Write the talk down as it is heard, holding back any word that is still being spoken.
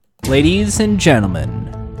Ladies and gentlemen,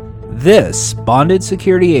 this bonded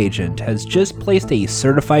security agent has just placed a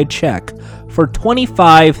certified check for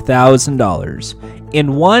 $25,000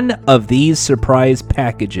 in one of these surprise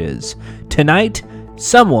packages. Tonight,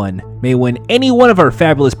 someone may win any one of our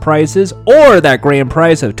fabulous prizes or that grand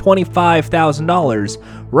prize of $25,000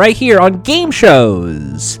 right here on Game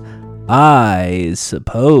Shows, I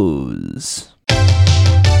suppose.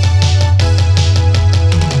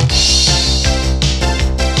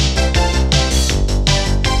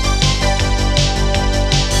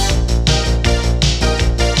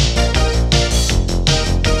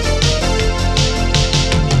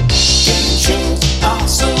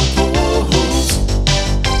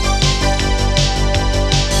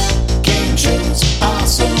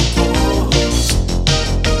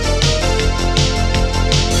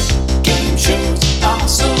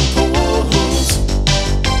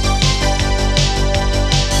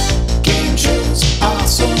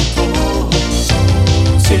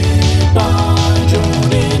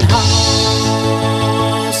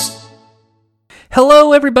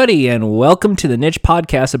 Hello, everybody, and welcome to the niche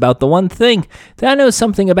podcast about the one thing that I know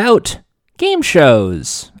something about, game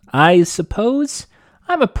shows. I suppose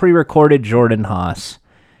I'm a pre-recorded Jordan Haas.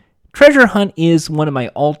 Treasure Hunt is one of my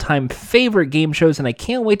all-time favorite game shows, and I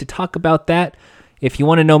can't wait to talk about that. If you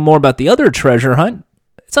want to know more about the other Treasure Hunt,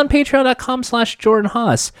 it's on patreon.com/Jordan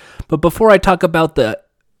Haas. But before I talk about the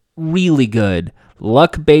really good,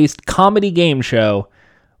 luck-based comedy game show,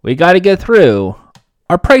 we got to get through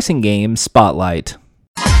our pricing game spotlight.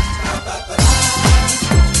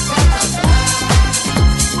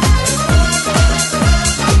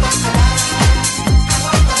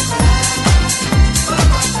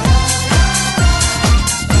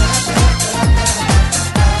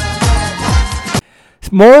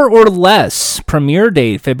 More or Less, premiere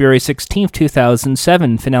date February 16th,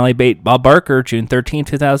 2007. Finale date Bob Barker, June 13th,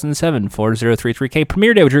 2007, 4033K.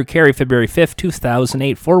 Premiere date with Drew Carey, February 5th,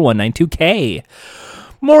 2008, 4192K.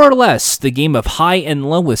 More or Less, the game of high and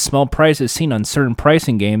low with small prizes seen on certain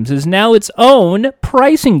pricing games, is now its own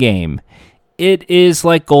pricing game. It is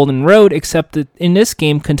like Golden Road, except that in this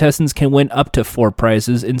game, contestants can win up to 4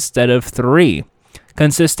 prizes instead of 3,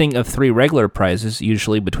 consisting of 3 regular prizes,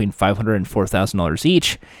 usually between $500 and $4,000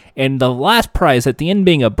 each, and the last prize at the end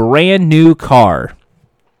being a brand new car.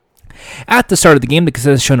 At the start of the game, the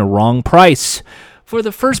contestant is shown a wrong price for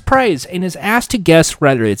the first prize and is asked to guess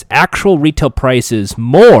whether its actual retail price is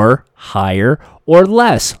more, higher, or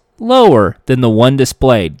less, lower than the one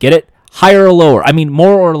displayed. Get it? Higher or lower. I mean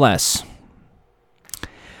more or less.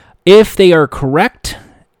 If they are correct,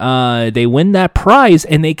 they win that prize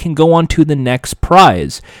and they can go on to the next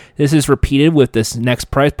prize. This is repeated with this next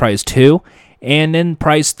prize, prize 2, and then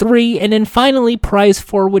prize 3, and then finally prize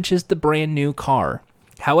 4, which is the brand new car.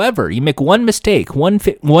 However, you make one mistake, one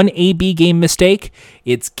AB game mistake,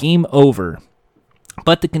 it's game over.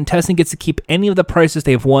 But the contestant gets to keep any of the prizes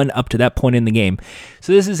they've won up to that point in the game.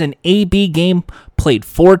 So this is an AB game played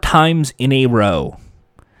 4 times in a row.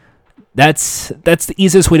 That's the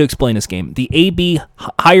easiest way to explain this game. The AB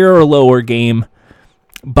higher or lower game,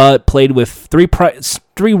 but played with 3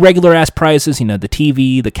 regular ass prizes, the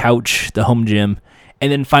TV, the couch, the home gym,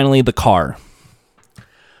 and then finally the car.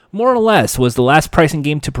 More or Less was the last pricing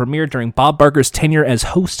game to premiere during Bob Barker's tenure as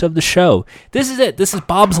host of the show. This is it. This is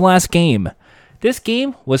Bob's last game. This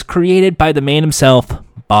game was created by the man himself,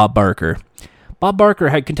 Bob Barker. Bob Barker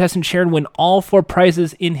had contestant Sharon win all 4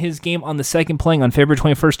 prizes in his game on the second playing on February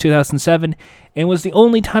 21st, 2007, and was the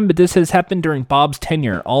only time that this has happened during Bob's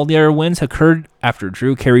tenure. All the other wins occurred after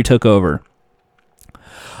Drew Carey took over.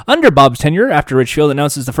 Under Bob's tenure, after Rich Field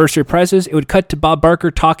announces the first 3 prizes, it would cut to Bob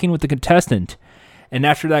Barker talking with the contestant. And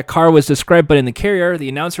after that car was described but in the carrier, the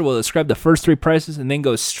announcer will describe the first 3 prizes and then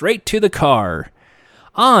go straight to the car.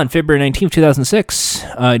 On February 19, 2006,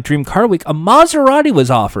 Dream Car Week, a Maserati was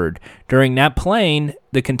offered. During that playing,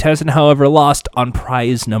 the contestant, however, lost on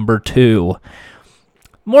prize number 2.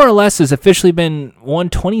 More or Less has officially been won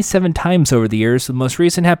 27 times over the years. The most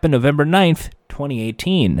recent happened November 9th,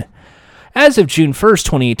 2018. As of June 1st,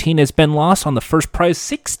 2018, it's been lost on the first prize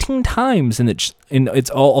 16 times in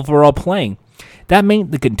its overall playing. That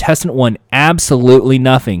meant the contestant won absolutely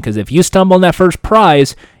nothing, because if you stumble on that first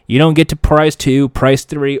prize, you don't get to prize 2, prize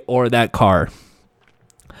 3, or that car.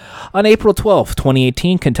 On April 12th,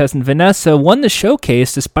 2018, contestant Vanessa won the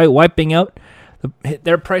showcase despite wiping out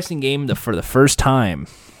their pricing game for the first time.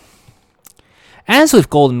 As with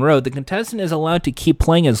Golden Road, the contestant is allowed to keep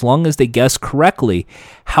playing as long as they guess correctly.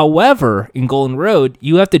 However, in Golden Road,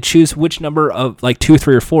 you have to choose which number of 2,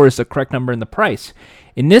 3, or 4 is the correct number in the price.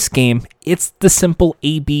 In this game, it's the simple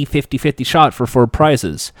AB 50-50 shot for 4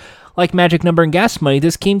 prizes. like Magic Number and Gas Money,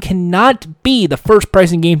 this game cannot be the first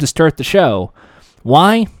pricing game to start the show.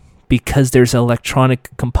 Why? Because there's an electronic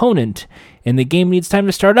component, and the game needs time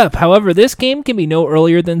to start up. However, this game can be no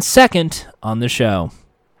earlier than second on the show.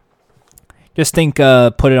 Just think,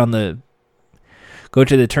 go to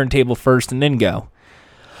the turntable first and then go.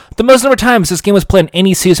 The most number of times this game was played in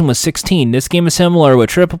any season was 16. This game is similar with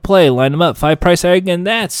triple play, line them up, 5 price tag, and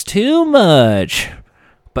that's too much.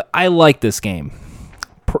 But I like this game.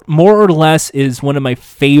 More or Less is one of my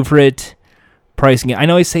favorite pricing games. I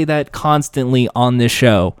know I say that constantly on this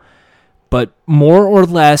show, but More or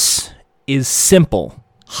Less is simple.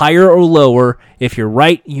 Higher or lower. If you're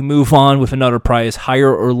right, you move on with another prize,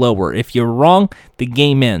 higher or lower. If you're wrong, the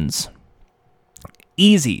game ends.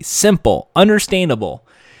 Easy, simple, understandable.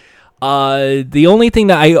 The only thing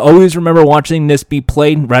that I always remember watching this be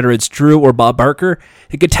played, whether it's Drew or Bob Barker,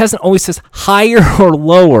 the contestant always says higher or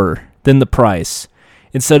lower than the price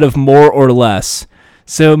instead of more or less.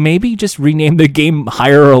 So maybe just rename the game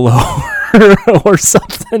higher or lower or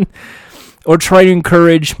something. Or try to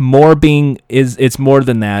encourage more being it's more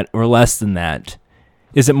than that or less than that.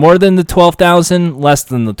 Is it more than the 12,000? Less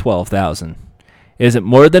than the 12,000? Is it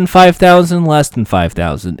more than 5,000? Less than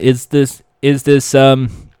 5,000? Is this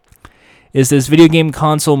video game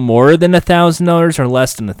console more than $1,000 or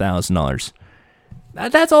less than $1,000?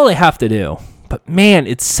 That's all they have to do. But man,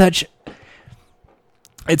 it's such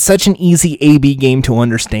an easy A/B game to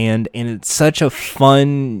understand, and it's such a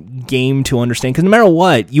fun game to understand, because no matter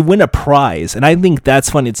what, you win a prize, and I think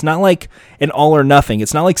that's fun. It's not like an all or nothing.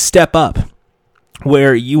 It's not like Step Up,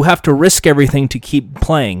 where you have to risk everything to keep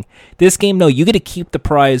playing. This game, no, you get to keep the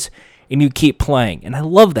prize, and you keep playing, and I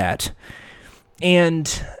love that.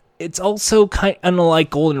 And it's also kind of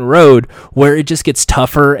like Golden Road, where it just gets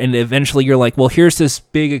tougher, and eventually you're like, well, here's this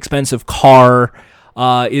big expensive car.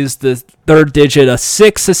 Is the third digit a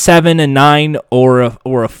 6, a 7, a 9, or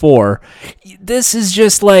a 4? This is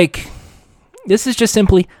just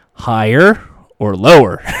simply higher or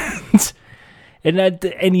lower,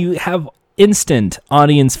 and you have instant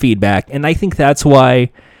audience feedback, and I think that's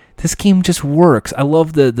why this game just works. I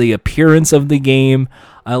love the appearance of the game.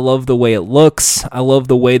 I love the way it looks. I love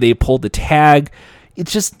the way they pulled the tag.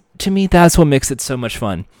 It's just, to me, that's what makes it so much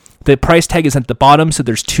fun. The price tag is at the bottom, so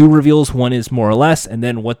there's 2 reveals. One is more or less, and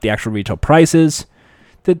then what the actual retail price is.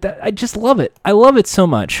 I just love it. I love it so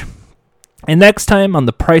much. And next time on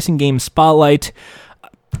the pricing game spotlight,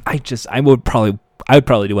 I would probably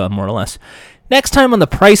do well, more or less. Next time on the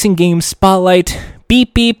pricing game spotlight,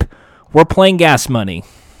 beep beep, we're playing Gas Money.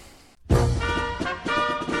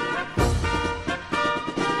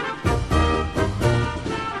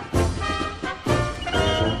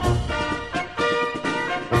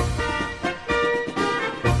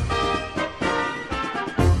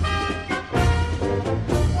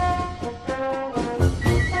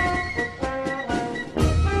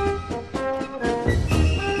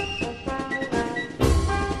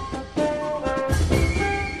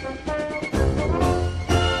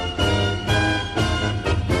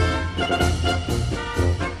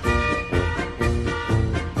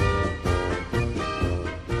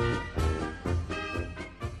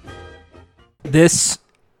 This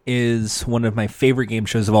is one of my favorite game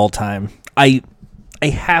shows of all time. I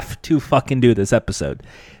have to fucking do this episode.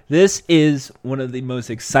 This is one of the most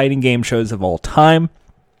exciting game shows of all time.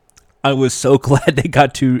 I was so glad they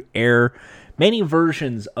got to air many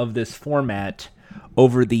versions of this format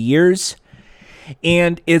over the years.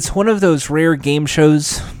 And it's one of those rare game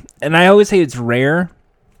shows, and I always say it's rare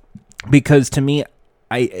because to me,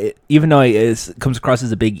 even though it comes across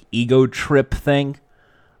as a big ego trip thing,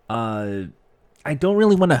 I don't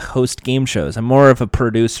really want to host game shows. I'm more of a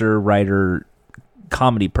producer, writer,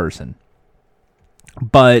 comedy person.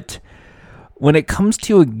 But when it comes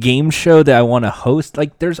to a game show that I want to host,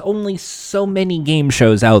 like, there's only so many game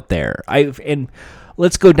shows out there. And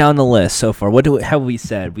let's go down the list so far. What have we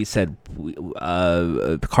said? We said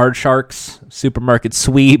Card Sharks, Supermarket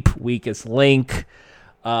Sweep, Weakest Link,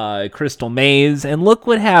 Crystal Maze, and look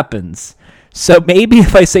what happens. So maybe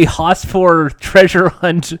if I say Hoss4 Treasure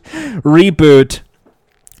Hunt reboot,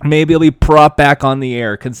 maybe it'll be brought back on the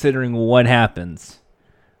air, considering what happens.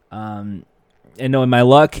 And knowing my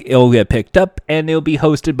luck, it'll get picked up, and it'll be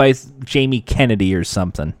hosted by Jamie Kennedy or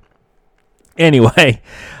something. Anyway,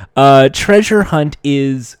 Treasure Hunt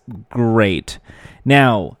is great.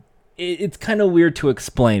 Now, it's kind of weird to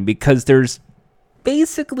explain, because there's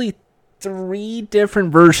basically 3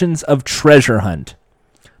 different versions of Treasure Hunt.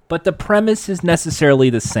 But the premise is necessarily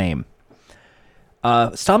the same.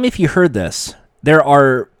 Stop me if you heard this. There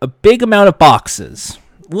are a big amount of boxes.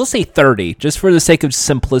 We'll say 30, just for the sake of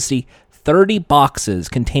simplicity. 30 boxes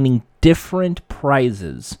containing different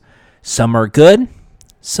prizes. Some are good,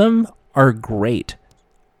 some are great.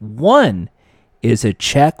 One is a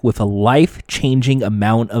check with a life-changing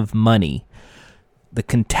amount of money. The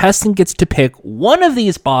contestant gets to pick one of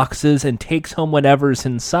these boxes and takes home whatever's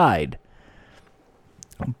inside.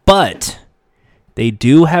 But they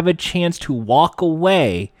do have a chance to walk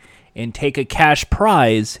away and take a cash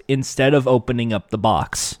prize instead of opening up the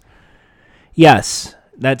box. Yes,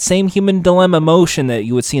 that same human dilemma motion that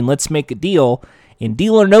you would see in Let's Make a Deal, in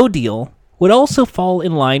Deal or No Deal, would also fall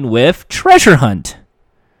in line with Treasure Hunt.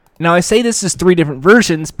 Now, I say this is 3 different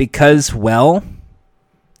versions because, well,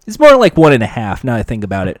 it's more like 1.5 now I think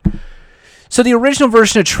about it. So the original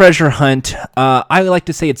version of Treasure Hunt, I would like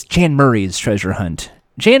to say it's Jan Murray's Treasure Hunt.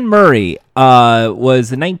 Jan Murray was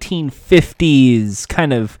the 1950s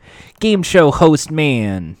kind of game show host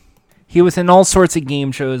man. He was in all sorts of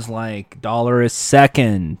game shows like Dollar a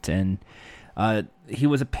Second, and he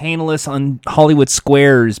was a panelist on Hollywood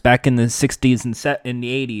Squares back in the 60s and in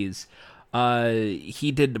the 80s.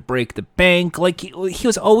 He did Break the Bank. Like he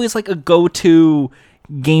was always like a go-to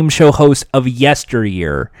game show host of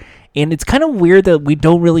yesteryear. And it's kind of weird that we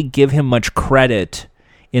don't really give him much credit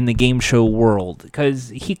in the game show world, because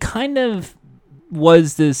he kind of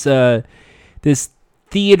was this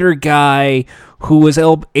theater guy who was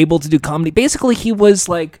able to do comedy. Basically, he was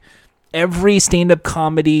like every stand-up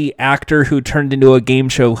comedy actor who turned into a game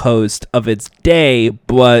show host of its day,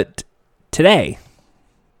 but today.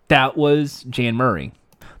 That was Jan Murray.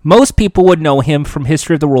 Most people would know him from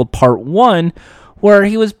History of the World Part 1, where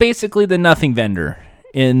he was basically the nothing vendor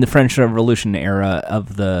in the French Revolution era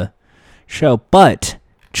of the show. But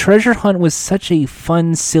Treasure Hunt was such a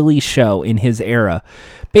fun, silly show in his era.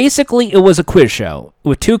 Basically, it was a quiz show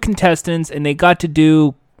with 2 contestants, and they got to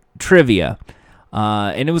do trivia.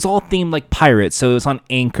 And it was all themed like pirates, so it was on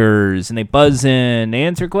anchors, and they buzz in, they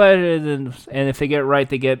answer questions, and if they get it right,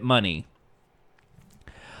 they get money.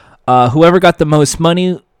 Whoever got the most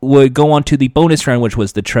money would go on to the bonus round, which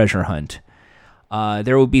was the Treasure Hunt.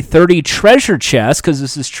 There would be 30 treasure chests, because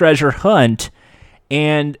this is Treasure Hunt,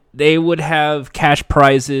 and they would have cash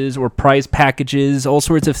prizes or prize packages, all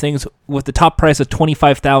sorts of things, with the top prize of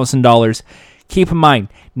 $25,000. Keep in mind,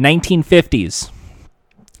 1950s,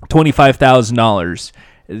 $25,000.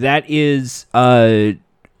 That is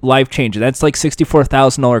life-changing. That's like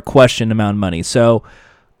 $64,000 question amount of money. So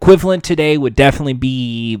equivalent today would definitely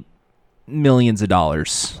be millions of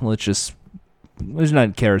dollars. Let's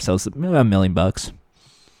not care ourselves, maybe about $1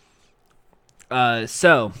 million.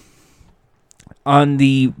 So on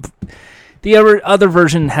the other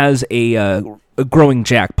version has a growing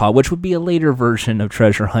jackpot, which would be a later version of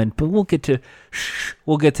Treasure Hunt, but we'll get to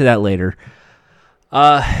that later.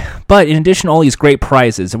 But in addition to all these great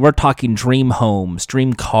prizes, and we're talking dream homes,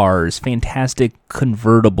 dream cars, fantastic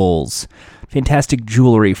convertibles, fantastic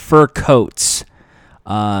jewelry, fur coats,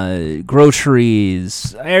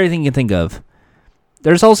 groceries, everything you can think of.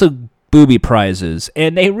 There's also booby prizes,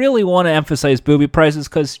 and they really want to emphasize booby prizes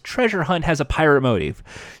because Treasure Hunt has a pirate motive.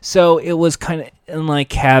 So it was kind of like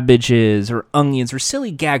cabbages or onions or silly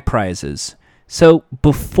gag prizes. So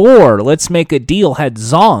before Let's Make a Deal had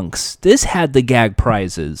zonks, this had the gag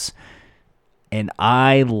prizes, and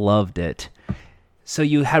I loved it. So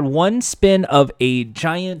you had one spin of a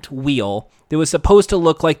giant wheel that was supposed to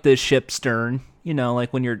look like the ship's stern,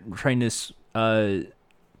 like when you're trying to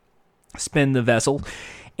spin the vessel,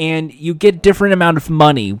 and you get different amount of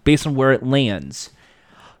money based on where it lands.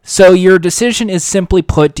 So your decision is simply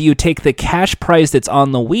put, do you take the cash prize that's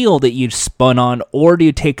on the wheel that you spun on, or do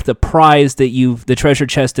you take the prize the treasure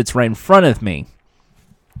chest that's right in front of me?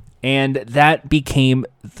 And that became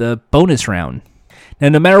the bonus round. Now,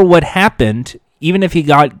 no matter what happened, even if you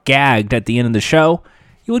got gagged at the end of the show,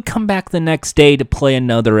 you would come back the next day to play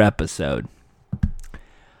another episode.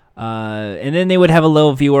 And then they would have a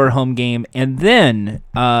low viewer home game. And then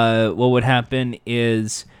what would happen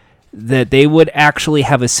is that they would actually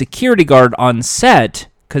have a security guard on set,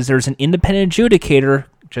 because there's an independent adjudicator,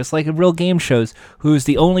 just like in real game shows, who's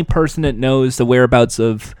the only person that knows the whereabouts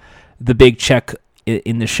of the big check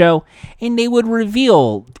in the show. And they would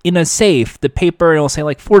reveal in a safe the paper, and it'll say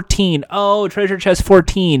like 14. Oh, treasure chest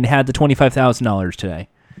 14 had the $25,000 today.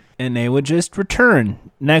 And they would just return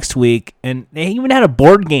next week. And they even had a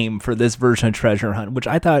board game for this version of Treasure Hunt, which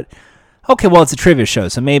I thought, okay, well, it's a trivia show,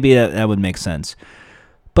 so maybe that would make sense.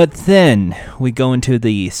 But then we go into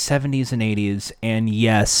the 70s and 80s, and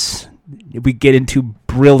yes, we get into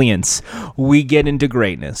brilliance. We get into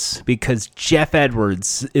greatness, because Jeff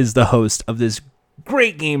Edwards is the host of this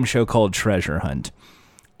great game show called Treasure Hunt.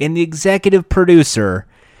 And the executive producer,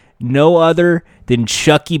 no other than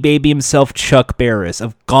Chucky Baby himself, Chuck Barris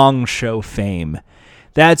of Gong Show fame.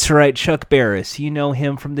 That's right, Chuck Barris. You know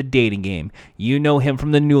him from the dating game. You know him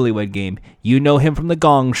from the Newlywed Game. You know him from the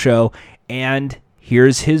Gong Show. And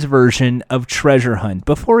here's his version of Treasure Hunt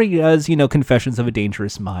before he does, Confessions of a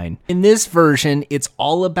Dangerous Mind. In this version, it's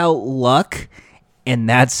all about luck, and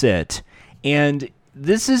that's it. And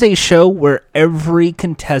this is a show where every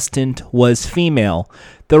contestant was female.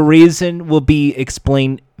 The reason will be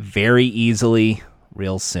explained very easily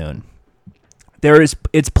real soon.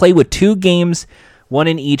 It's played with 2 games, 1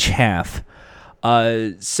 in each half.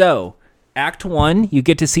 So, Act 1, you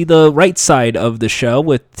get to see the right side of the show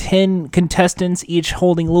with 10 contestants, each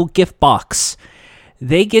holding a little gift box.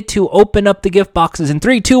 They get to open up the gift boxes in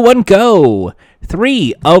 3, 2, 1, go!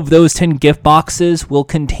 3 of those 10 gift boxes will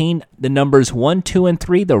contain the numbers 1, 2, and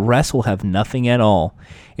 3. The rest will have nothing at all.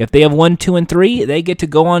 If they have 1, 2, and 3, they get to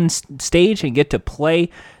go on stage and get to play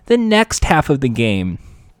the next half of the game,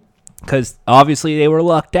 because obviously they were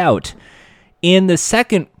lucked out. In the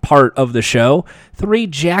second part of the show, 3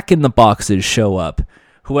 Jack-in-the-Boxes show up.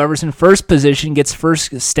 Whoever's in first position gets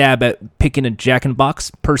first stab at picking a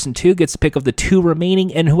Jack-in-the-Box. Person 2 gets to pick up the 2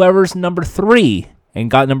 remaining, and whoever's number 3 and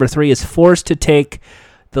got number 3 is forced to take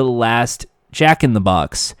the last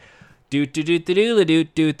Jack-in-the-Box. 3,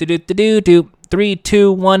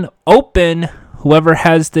 2, 1, open. Whoever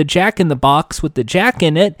has the Jack-in-the-Box with the Jack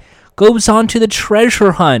in it goes on to the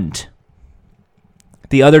treasure hunt.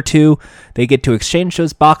 The other 2, they get to exchange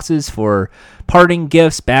those boxes for parting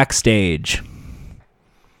gifts backstage.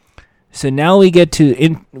 So now we get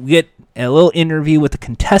to get a little interview with the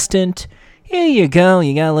contestant. Here you go.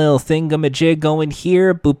 You got a little thingamajig going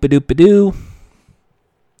here. Boop-a-doop-a-doo.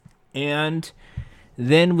 And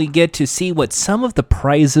then we get to see what some of the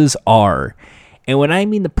prizes are. And when I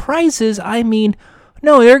mean the prizes, I mean,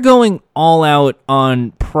 no, they're going all out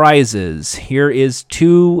on prizes. Here is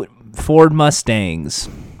 2 Ford Mustangs.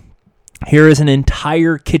 Here is an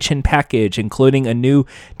entire kitchen package, including a new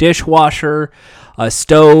dishwasher, a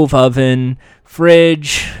stove, oven,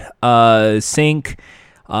 fridge, sink,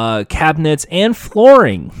 cabinets, and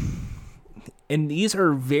flooring. And these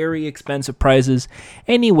are very expensive prizes,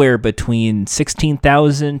 anywhere between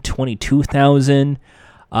 $16,000, $22,000.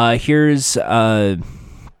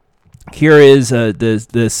 Here is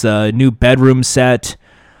this new bedroom set.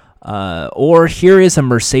 Or here is a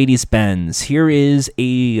Mercedes-Benz. Here is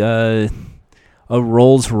a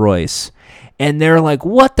Rolls-Royce. And they're like,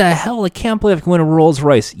 what the hell? I can't believe I can win a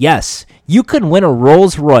Rolls-Royce. Yes, you can win a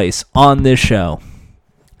Rolls-Royce on this show.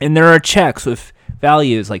 And there are checks with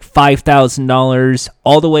values like $5,000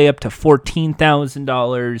 all the way up to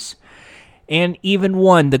 $14,000. And even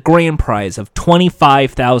won the grand prize of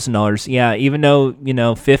 $25,000. Yeah, even though,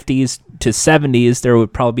 50s to 70s, there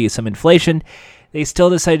would probably be some inflation. They still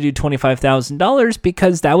decided to do $25,000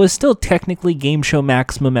 because that was still technically game show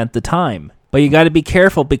maximum at the time. But you got to be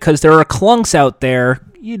careful because there are clunks out there,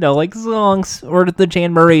 like Zonks or the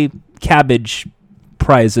Jan Murray cabbage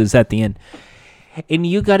prizes at the end. And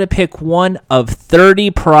you got to pick one of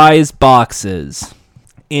 30 prize boxes.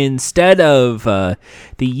 Instead of the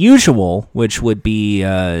usual, which would be,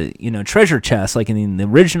 treasure chests, like in the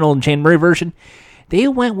original Jan Murray version, they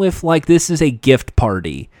went with, this is a gift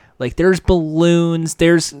party. Like, there's balloons,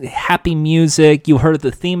 there's happy music, you heard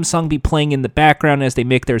the theme song be playing in the background as they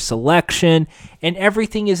make their selection, and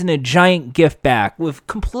everything is in a giant gift bag,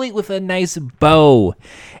 complete with a nice bow.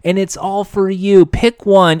 And it's all for you. Pick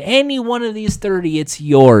one, any one of these 30, it's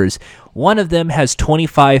yours. One of them has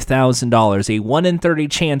 $25,000, a 1 in 30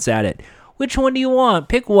 chance at it. Which one do you want?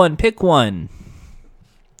 Pick one.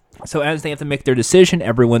 So as they have to make their decision,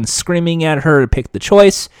 everyone's screaming at her to pick the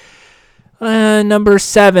choice. Number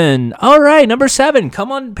 7. All right, number 7.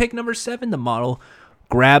 Come on, pick number 7. The model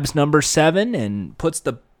grabs number 7 and puts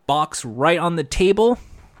the box right on the table.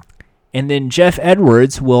 And then Jeff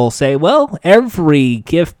Edwards will say, well, every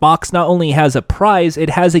gift box not only has a prize, it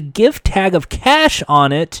has a gift tag of cash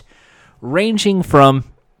on it, ranging from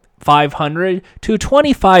 $500 to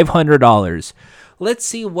 $2,500. Let's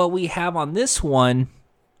see what we have on this one.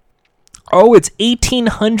 Oh, it's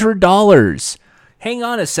 $1,800. Hang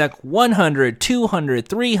on a sec. 100, 200,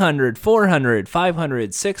 300, 400,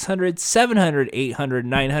 500, 600, 700, 800,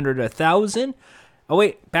 900, 1,000. Oh,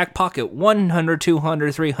 wait. Back pocket. 100,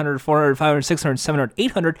 200, 300, 400, 500, 600, 700,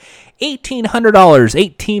 800, $1,800.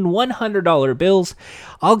 18 $100 bills.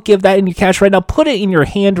 I'll give that in your cash right now. Put it in your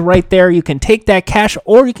hand right there. You can take that cash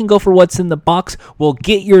or you can go for what's in the box. We'll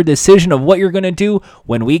get your decision of what you're going to do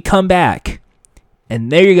when we come back.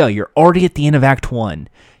 And there you go. You're already at the end of Act 1.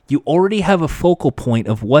 You already have a focal point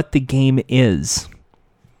of what the game is.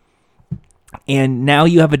 And now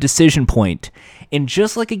you have a decision point. And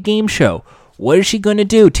just like a game show, what is she going to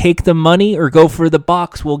do? Take the money or go for the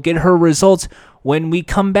box? We'll get her results when we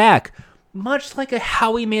come back. Much like a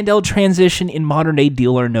Howie Mandel transition in modern day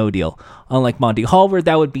Deal or No Deal. Unlike Monty Hall, where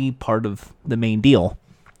that would be part of the main deal.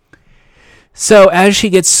 So as she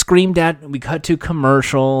gets screamed at, we cut to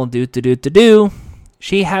commercial.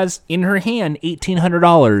 She has in her hand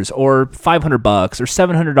 $1,800 or $500 or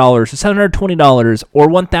 $700 or $720 or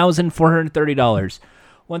 $1,430,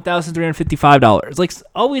 $1,355. Like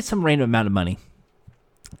always some random amount of money.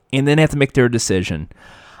 And then they have to make their decision.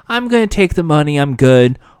 I'm going to take the money. I'm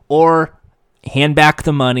good. Or hand back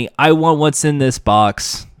the money. I want what's in this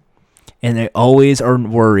box. And they always are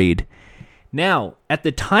worried. Now, at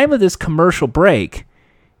the time of this commercial break,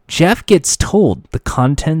 Jeff gets told the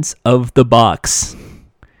contents of the box.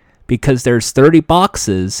 Because there's 30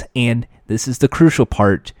 boxes, and this is the crucial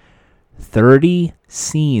part, 30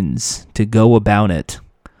 scenes to go about it.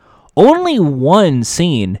 Only one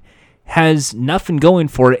scene has nothing going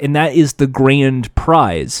for it, and that is the grand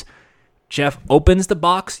prize. Jeff opens the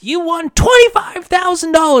box. You won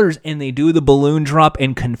 $25,000, and they do the balloon drop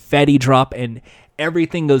and confetti drop, and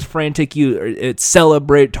everything goes frantic. It's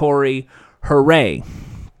celebratory, hooray.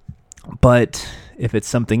 But if it's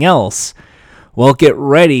something else, well, get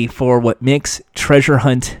ready for what makes treasure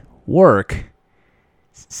hunt work.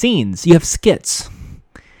 Scenes. You have skits.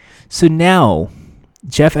 So now,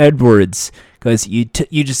 Jeff Edwards goes, you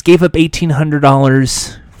just gave up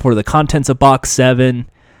 $1,800 for the contents of box 7.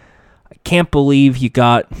 I can't believe you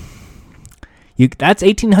got... that's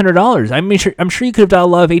 $1,800. I'm sure you could have done a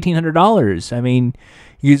lot of $1,800. I mean,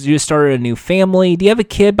 you just started a new family. Do you have a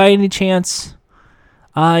kid by any chance?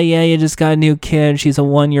 Yeah, you just got a new kid. She's a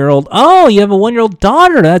 1-year-old. Oh, you have a 1-year-old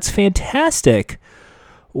daughter. That's fantastic.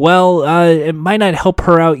 Well, it might not help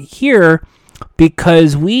her out here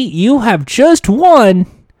because you have just won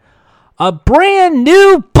a brand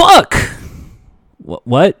new book.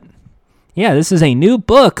 What? Yeah, this is a new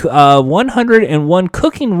book. 101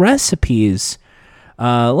 cooking recipes.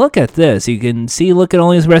 Look at this. You can see, look at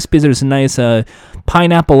all these recipes. There's a nice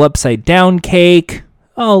pineapple upside down cake.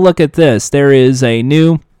 Oh, look at this. There is a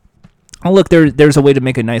new... Oh, look, there's a way to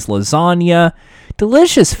make a nice lasagna.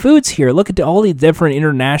 Delicious foods here. Look at all the different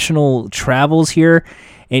international travels here.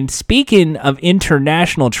 And speaking of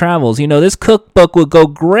international travels, this cookbook would go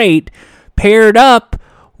great paired up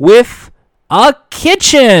with a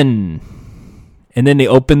kitchen. And then they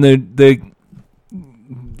open the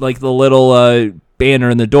little banner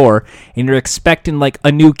in the door, and you're expecting like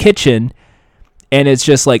a new kitchen, and it's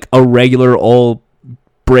just like a regular old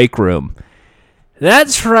break room.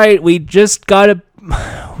 That's right, we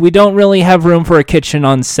don't really have room for a kitchen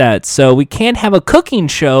on set, so we can't have a cooking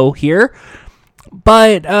show here.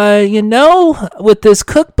 But with this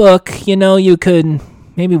cookbook, you could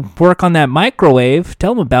maybe work on that microwave.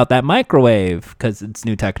 Tell them about that microwave, because it's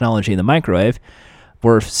new technology in the microwave,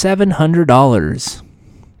 worth $700.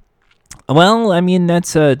 Well, I mean,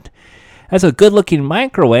 that's a good-looking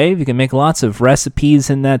microwave. You can make lots of recipes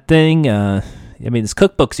in that thing. This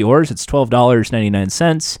cookbook's yours. It's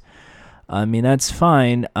 $12.99. I mean, that's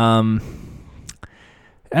fine. I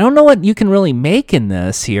don't know what you can really make in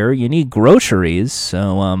this here. You need groceries.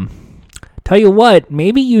 So, tell you what,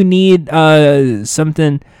 maybe you need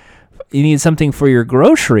something. You need something for your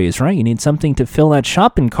groceries, right? You need something to fill that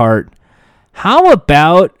shopping cart. How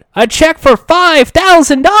about a check for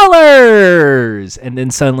 $5,000? And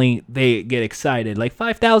then suddenly they get excited, like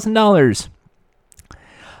 $5,000.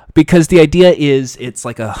 Because the idea is it's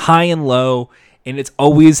like a high and low, and it's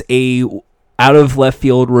always a out of left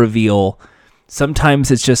field reveal.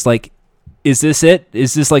 Sometimes it's just like, is this it?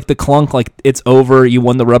 Is this like the clunk, like it's over, you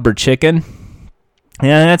won the rubber chicken?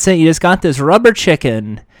 Yeah, that's it. You just got this rubber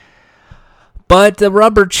chicken. But the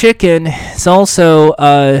rubber chicken is also,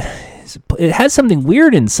 it has something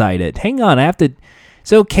weird inside it. Hang on,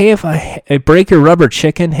 it's okay if I break your rubber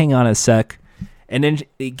chicken? Hang on a sec. And then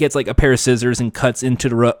it gets like a pair of scissors and cuts into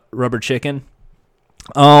the rubber chicken.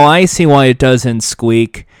 Oh, I see why it doesn't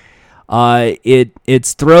squeak.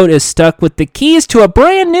 Its throat is stuck with the keys to a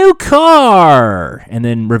brand new car. And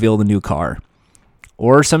then reveal the new car.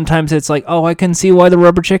 Or sometimes it's like, oh, I can see why the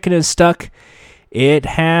rubber chicken is stuck. It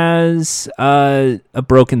has a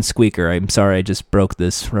broken squeaker. I'm sorry, I just broke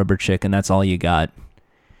this rubber chicken. That's all you got.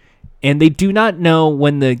 And they do not know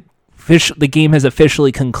when the game has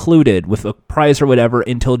officially concluded with a prize or whatever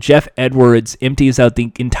until Jeff Edwards empties out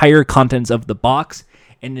the entire contents of the box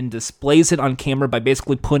and then displays it on camera by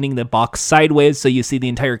basically putting the box sideways so you see the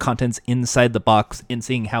entire contents inside the box and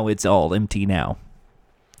seeing how it's all empty now.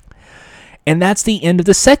 And that's the end of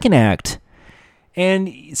the second act.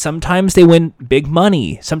 And sometimes they win big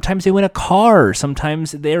money. Sometimes they win a car.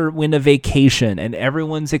 Sometimes they win a vacation. And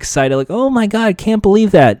everyone's excited, like, oh my God, can't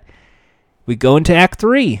believe that. We go into Act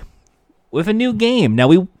 3 with a new game. Now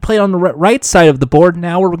we played on the right side of the board.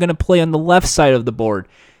 Now we're going to play on the left side of the board.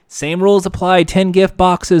 Same rules apply. 10 gift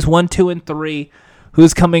boxes, 1, 2, and 3.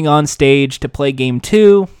 Who's coming on stage to play game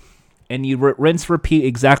 2? And you rinse, repeat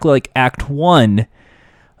exactly like Act 1.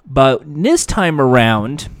 But this time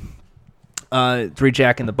around, 3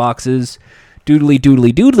 Jack in the boxes, doodly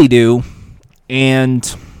doodly doodly doo,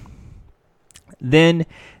 and then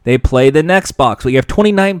they play the next box. We have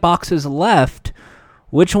 29 boxes left.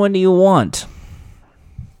 Which one do you want?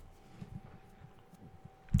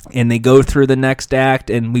 And they go through the next act,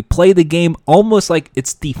 and we play the game almost like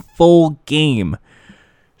it's the full game.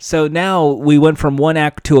 So now we went from one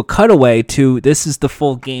act to a cutaway to this is the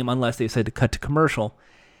full game unless they decide to cut to commercial.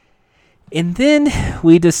 And then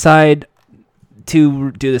we decide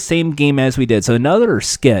to do the same game as we did. So another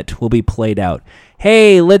skit will be played out.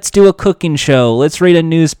 Hey, let's do a cooking show. Let's read a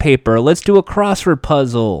newspaper. Let's do a crossword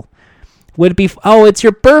puzzle. Would it be, oh, it's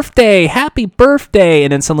your birthday. Happy birthday.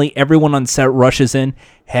 And then suddenly everyone on set rushes in.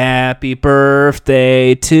 Happy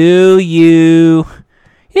birthday to you.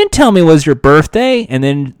 You didn't tell me it was your birthday. And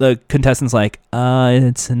then the contestant's like,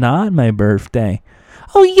 it's not my birthday.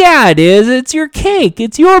 Oh, yeah, it is. It's your cake.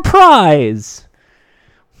 It's your prize.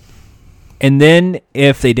 And then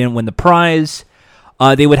if they didn't win the prize,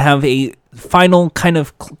 they would have a final kind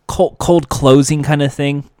of cold closing kind of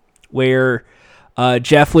thing where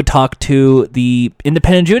Jeff would talk to the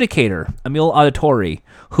independent adjudicator, Emil Auditori,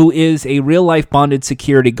 who is a real-life bonded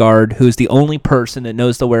security guard who's the only person that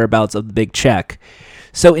knows the whereabouts of the big check.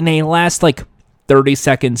 So in a last,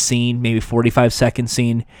 30-second scene, maybe 45-second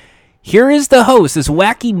scene, here is the host, this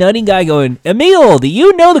wacky, nutty guy going, Emil, do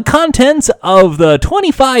you know the contents of the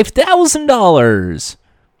 $25,000?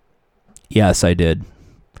 Yes, I did.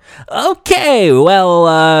 Okay,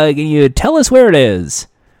 well, can you tell us where it is?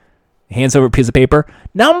 Hands over a piece of paper.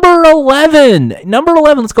 Number 11. Number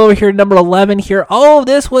 11. Let's go over here. Number 11 here. Oh,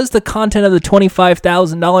 this was the content of the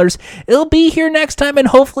 $25,000. It'll be here next time, and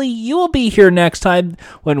hopefully you will be here next time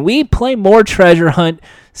when we play more Treasure Hunt.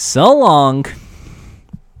 So long.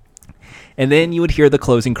 And then you would hear the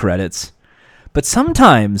closing credits. But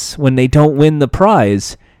sometimes when they don't win the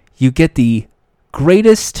prize, you get the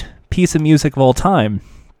greatest piece of music of all time.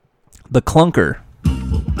 The clunker.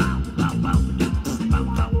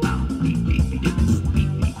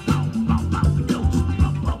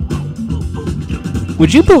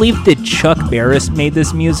 Would you believe that Chuck Barris made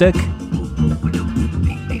this music?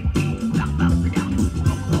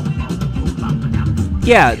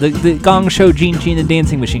 Yeah, the Gong Show Gene the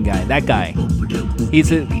Dancing Machine guy. That guy.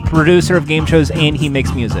 He's a producer of game shows and he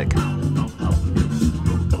makes music.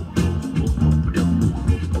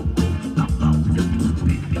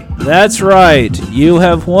 That's right. You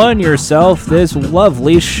have won yourself this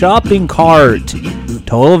lovely shopping cart.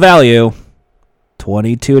 Total value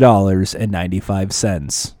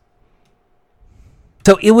 $22.95.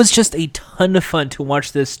 So it was just a ton of fun to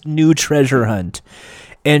watch this new treasure hunt.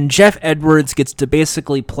 And Jeff Edwards gets to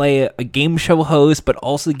basically play a game show host, but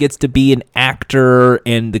also gets to be an actor,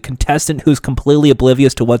 and the contestant who's completely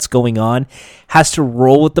oblivious to what's going on has to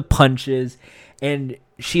roll with the punches, and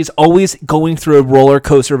she's always going through a roller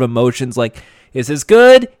coaster of emotions like, is this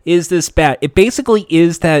good? Is this bad? It basically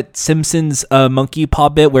is that Simpsons monkey paw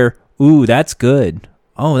bit where, ooh, that's good.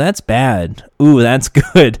 Oh, that's bad. Ooh, that's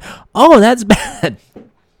good. Oh, that's bad.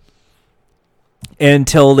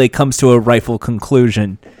 Until it comes to a rightful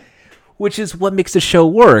conclusion, which is what makes the show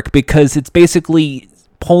work, because it's basically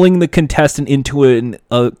pulling the contestant into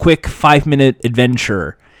a quick 5-minute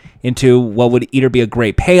adventure into what would either be a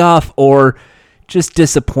great payoff or just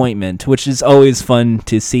disappointment, which is always fun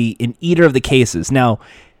to see in either of the cases. Now,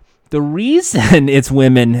 the reason it's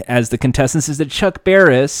women as the contestants is that Chuck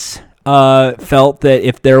Barris felt that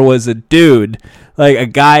if there was a dude, like a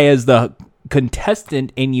guy as the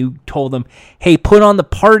contestant, and you told them, hey, put on the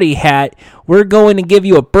party hat, we're going to give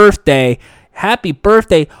you a birthday, happy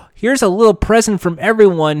birthday, here's a little present from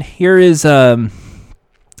everyone, here is a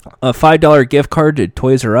 $5 gift card to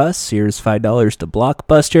Toys R Us, here's $5 to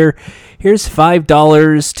Blockbuster, here's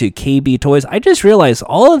 $5 to KB Toys. I just realized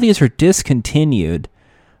all of these are discontinued.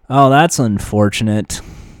 Oh, that's unfortunate.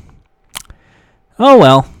 Oh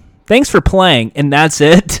well, thanks for playing, and that's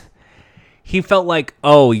it. He felt like,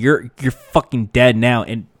 oh, you're fucking dead now,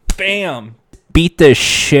 and bam, beat the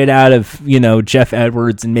shit out of, Jeff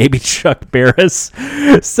Edwards and maybe Chuck Barris.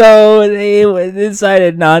 So they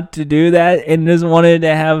decided not to do that and just wanted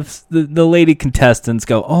to have the lady contestants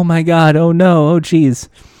go, oh my god, oh no, oh geez.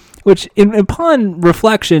 which upon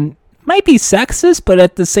reflection might be sexist, but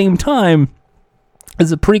at the same time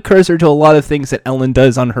is a precursor to a lot of things that Ellen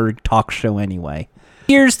does on her talk show anyway.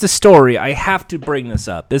 Here's the story. I have to bring this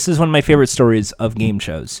up. This is one of my favorite stories of game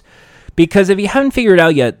shows. Because if you haven't figured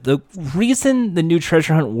out yet, the reason the new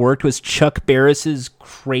Treasure Hunt worked was Chuck Barris's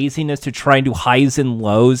craziness to try and do highs and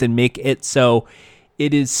lows and make it so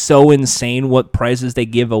it is so insane what prizes they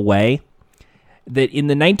give away. That in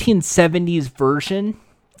the 1970s version,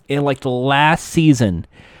 in like the last season,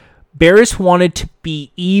 Barris wanted to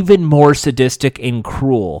be even more sadistic and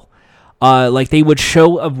cruel. Like they would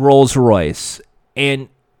show a Rolls Royce, and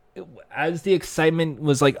as the excitement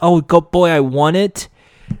was like, "Oh, go boy, I won it,"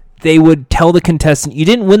 they would tell the contestant, "You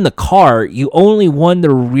didn't win the car. You only won the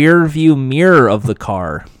rear view mirror of the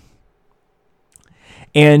car."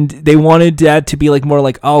 And they wanted that to be like more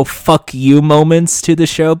like, "Oh, fuck you" moments to the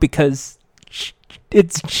show because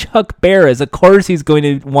it's Chuck Barris. Of course he's going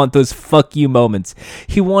to want those fuck you moments.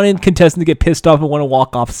 He wanted contestants to get pissed off and want to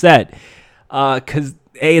walk off set. Because,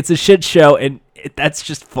 A, it's a shit show, and that's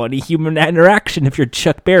just funny human interaction if you're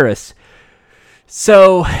Chuck Barris.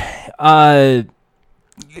 So,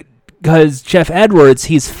 because Jeff Edwards,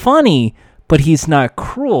 he's funny, but he's not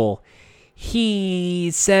cruel.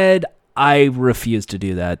 He said, "I refuse to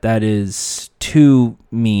do that. That is too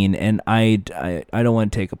mean, and I don't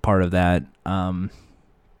want to take a part of that.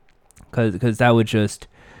 Because that would just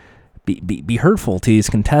be hurtful to these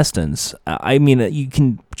contestants. I mean, you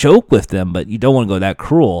can joke with them, but you don't want to go that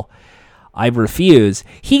cruel. I refuse."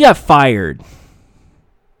 He got fired.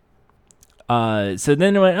 So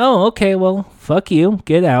then they went, "Oh, okay, well, fuck you,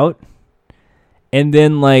 get out." And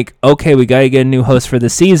then like, "Okay, we gotta get a new host for the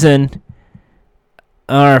season."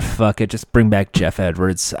 Or fuck it, just bring back Jeff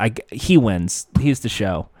Edwards. He wins. He's the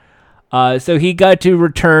show. So he got to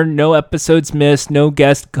return, no episodes missed, no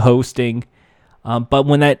guest hosting. But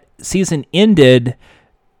when that season ended,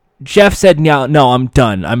 Jeff said, no, I'm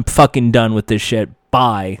done. I'm fucking done with this shit.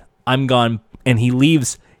 Bye. I'm gone. And he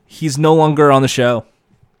leaves. He's no longer on the show.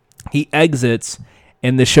 He exits,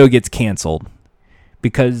 and the show gets canceled.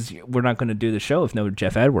 Because we're not going to do the show if no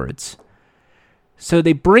Jeff Edwards. So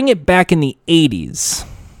they bring it back in the 80s.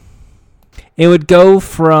 It would go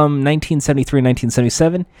from 1973 and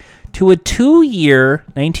 1977 to a 2-year,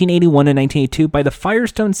 1981 and 1982, by the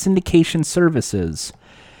Firestone Syndication Services.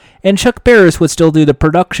 And Chuck Barris would still do the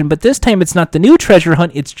production, but this time it's not the new Treasure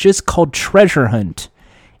Hunt, it's just called Treasure Hunt.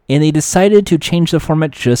 And they decided to change the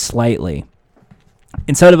format just slightly.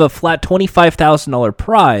 Instead of a flat $25,000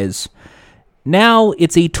 prize, now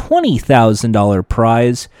it's a $20,000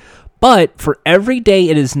 prize, but for every day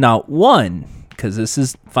it is not won, because this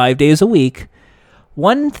is 5 days a week,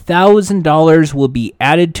 $1,000 will be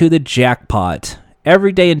added to the jackpot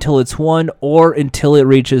every day until it's won or until it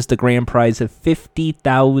reaches the grand prize of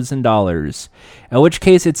 $50,000, in which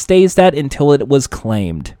case it stays that until it was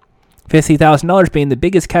claimed. $50,000 being the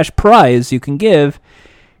biggest cash prize you can give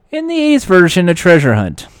in the 80s version of Treasure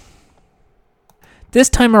Hunt. This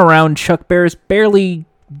time around, Chuck Barris barely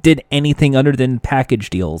did anything other than package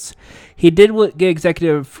deals. He did get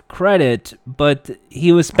executive credit, but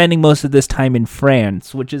he was spending most of this time in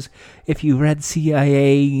France, which is, if you read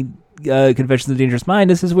CIA Confessions of a Dangerous Mind,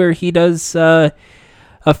 this is where he does a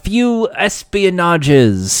few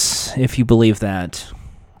espionages, if you believe that.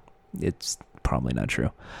 It's probably not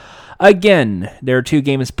true. Again, there are 2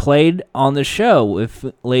 games played on the show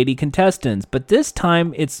with lady contestants, but this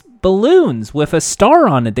time it's balloons with a star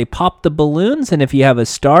on it. They pop the balloons, and if you have a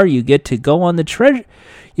star, you get to go on the treasure.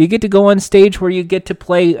 You get to go on stage where you get to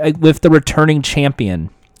play with the returning champion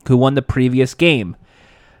who won the previous game.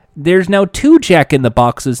 There's now 2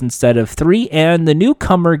 jack-in-the-boxes instead of 3, and the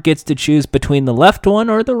newcomer gets to choose between the left one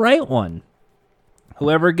or the right one.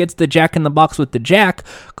 Whoever gets the jack-in-the-box with the jack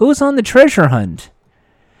goes on the treasure hunt,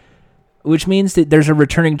 which means that there's a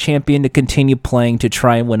returning champion to continue playing to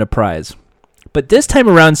try and win a prize. But this time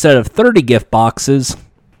around, instead of 30 gift boxes,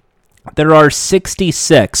 there are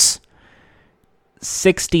 66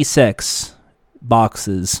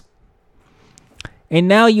 boxes. And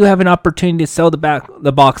now you have an opportunity to sell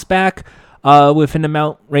the box back with an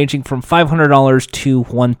amount ranging from $500 to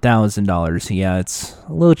 $1,000. Yeah, it's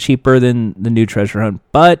a little cheaper than the new Treasure Hunt,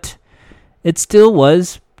 but it still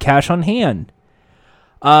was cash on hand.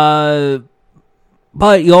 But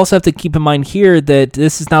you also have to keep in mind here that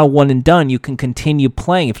this is not a one and done. You can continue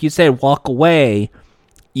playing. If you say walk away,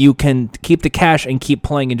 you can keep the cash and keep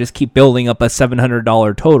playing and just keep building up a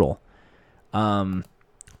 $700 total.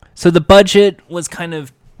 So the budget was kind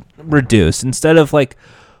of reduced. Instead of like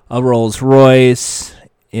a Rolls Royce,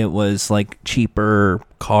 it was like cheaper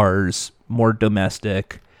cars, more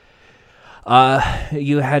domestic.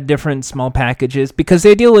 You had different small packages because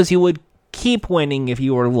the idea was you would keep winning if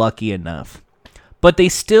you were lucky enough. But they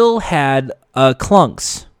still had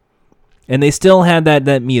clunks, and they still had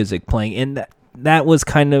that music playing, and that was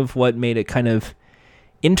kind of what made it kind of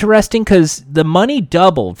interesting because the money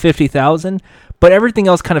doubled, 50,000, but everything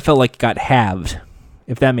else kind of felt like it got halved,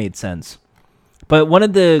 if that made sense. But one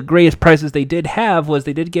of the greatest prizes they did have was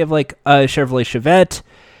they did give like a Chevrolet Chevette.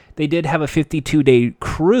 They did have a 52-day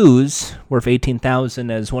cruise worth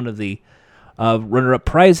 18,000 as one of the runner-up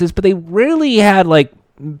prizes, but they rarely had like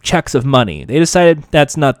checks of money. They decided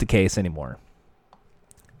that's not the case anymore.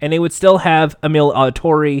 And they would still have Emil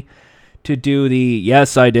Auditore to do the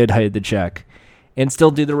yes, I did hide the check, and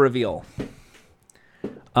still do the reveal.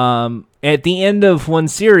 At the end of one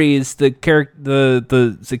series,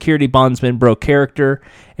 the security bondsman broke character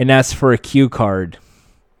and asked for a cue card.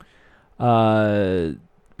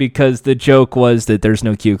 Because the joke was that there's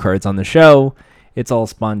no cue cards on the show. It's all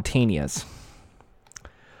spontaneous.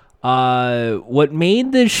 What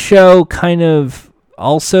made this show kind of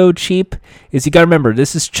also cheap is you got to remember,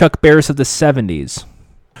 this is Chuck Barris of the 70s.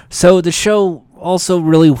 So the show also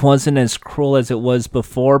really wasn't as cruel as it was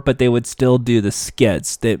before, but they would still do the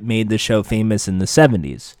skits that made the show famous in the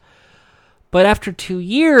 70s. But after 2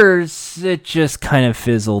 years, it just kind of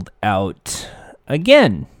fizzled out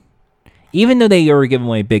again. Even though they were giving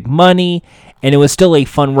away big money, and it was still a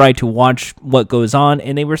fun ride to watch what goes on,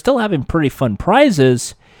 and they were still having pretty fun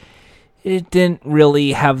prizes, it didn't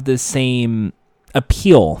really have the same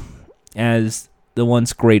appeal as the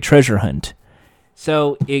once great Treasure Hunt.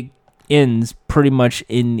 So it ends pretty much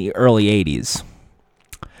in the early 80s.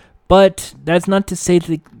 But that's not to say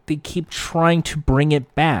that they keep trying to bring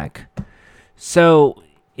it back. So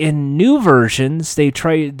in new versions, they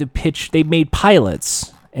made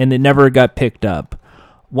pilots, and it never got picked up.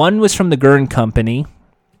 One was from the Gurn Company,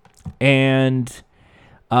 and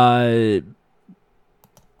they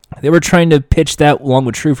were trying to pitch that along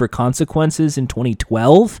with True for Consequences in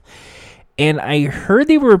 2012, and I heard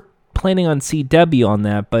they were planning on CW on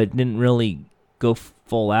that, but didn't really go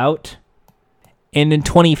full out. And in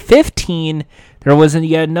 2015, there was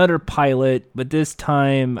yet another pilot, but this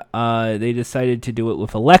time they decided to do it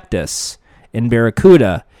with Electus in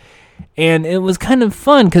Barracuda. And it was kind of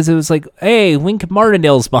fun because it was like, hey, Wink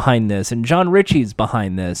Martindale's behind this, and John Ritchie's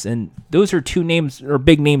behind this, and those are two names or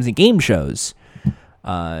big names in game shows.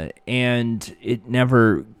 And it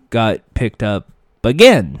never got picked up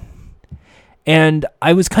again. And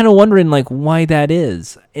I was kind of wondering, like, why that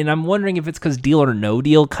is. And I'm wondering if it's because Deal or No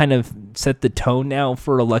Deal kind of set the tone now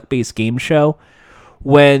for a luck-based game show,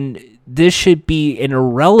 when this should be an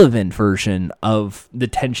irrelevant version of the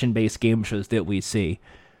tension-based game shows that we see.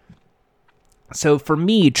 So for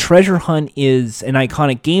me, Treasure Hunt is an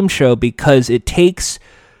iconic game show because it takes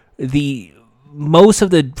most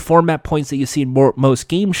of the format points that you see in most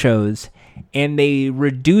game shows, and they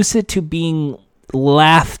reduce it to being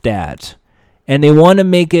laughed at. And they want to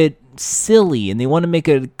make it silly, and they want to make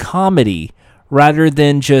it a comedy, rather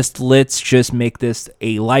than let's just make this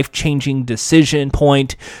a life-changing decision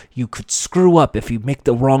point. You could screw up if you make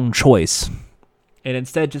the wrong choice. And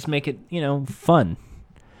instead just make it, fun.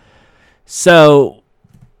 So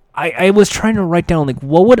I was trying to write down, like,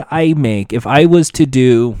 what would I make if I was to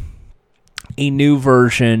do a new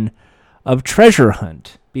version of Treasure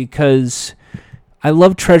Hunt? Because I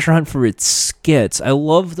love Treasure Hunt for its skits. I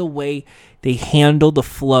love the way they handle the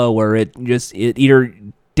flow, where it either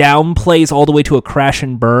downplays all the way to a crash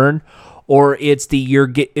and burn, or it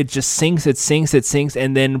just sinks,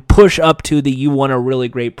 and then push up to the you won a really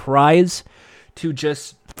great prize, to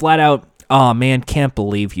just flat out, oh man, can't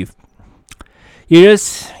believe you could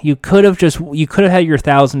have had your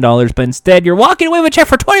 $1,000, but instead you're walking away with a check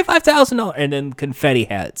for $25,000 and then confetti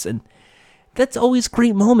hats, and that's always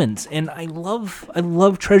great moments. And I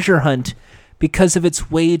love Treasure Hunt because of its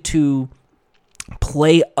way to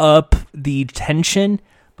play up the tension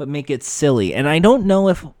but make it silly. And I don't know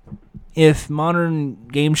if modern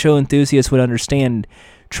game show enthusiasts would understand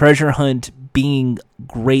Treasure Hunt being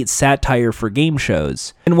great satire for game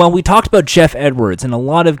shows. And while we talked about Jeff Edwards in a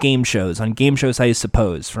lot of game shows, on Game Shows I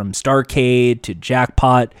Suppose, from Starcade to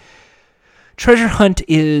Jackpot, Treasure Hunt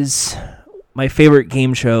is my favorite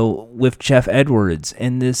game show with Jeff Edwards,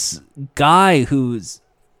 and this guy who's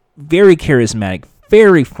very charismatic,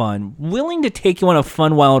 very fun, willing to take you on a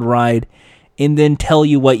fun, wild ride, and then tell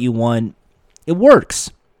you what you want. It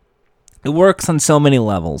works. It works on so many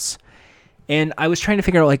levels. And I was trying to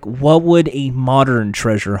figure out, like, what would a modern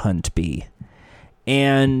Treasure Hunt be?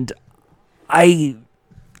 And I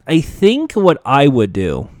think what I would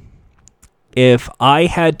do if I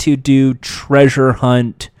had to do Treasure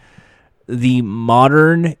Hunt the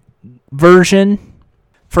modern version.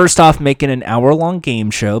 First off, make it an hour-long game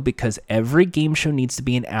show, because every game show needs to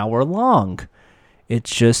be an hour long.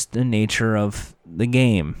 It's just the nature of the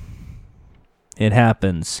game. It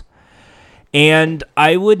happens. And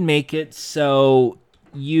I would make it so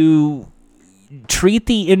you treat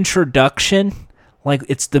the introduction like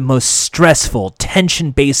it's the most stressful,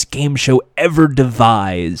 tension-based game show ever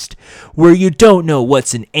devised, where you don't know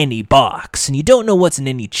what's in any box, and you don't know what's in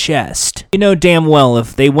any chest. You know damn well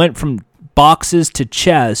if they went from boxes to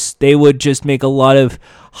chests, they would just make a lot of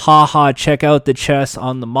check out the chest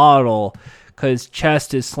on the model, because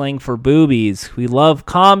chest is slang for boobies. We love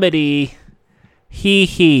comedy.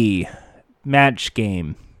 Hee. Match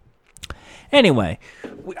game. Anyway,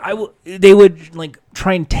 they would like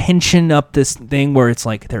try and tension up this thing where it's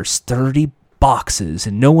like there's 30 boxes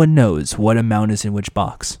and no one knows what amount is in which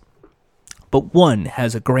box. But one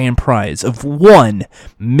has a grand prize of $1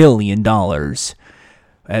 million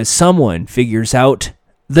as someone figures out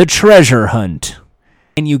the treasure hunt.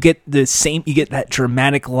 And you get that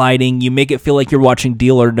dramatic lighting, you make it feel like you're watching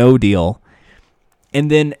Deal or No Deal.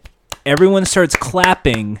 And then everyone starts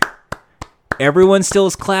clapping. Everyone still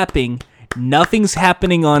is clapping. Nothing's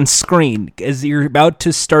happening on screen as you're about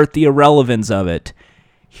to start the irrelevance of it.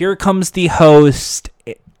 Here comes the host.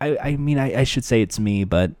 I should say it's me,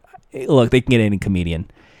 but look, they can get any comedian.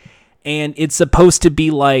 And it's supposed to be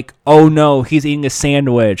like, oh no, he's eating a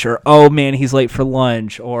sandwich, or oh man, he's late for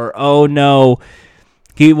lunch, or oh no,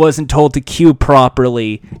 he wasn't told to cue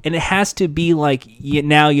properly. And it has to be like,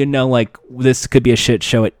 now you know, like this could be a shit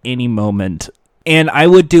show at any moment. And I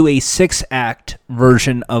would do a 6-act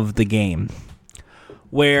version of the game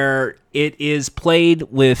where it is played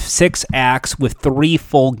with 6 acts with 3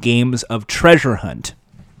 full games of treasure hunt.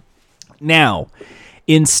 Now,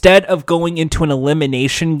 instead of going into an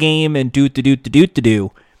elimination game and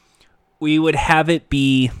do, we would have it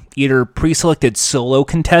be either pre-selected solo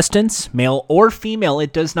contestants, male or female,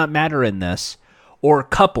 it does not matter in this, or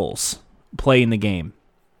couples playing the game.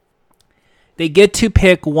 They get to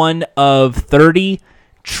pick one of 30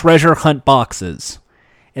 treasure hunt boxes,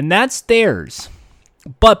 and that's theirs.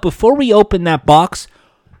 But before we open that box,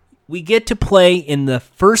 we get to play in the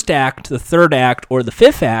first act, the third act, or the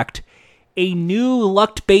fifth act, a new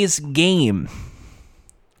luck-based game.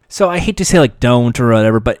 So I hate to say like don't or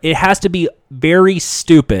whatever, but it has to be very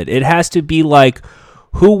stupid. It has to be like,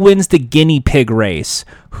 who wins the guinea pig race?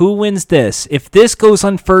 Who wins this? If this goes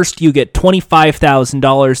on first, you get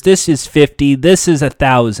 $25,000. This is $50,000. This is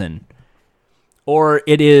 $1,000. Or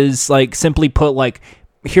it is like simply put, like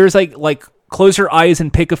here's like close your eyes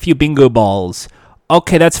and pick a few bingo balls.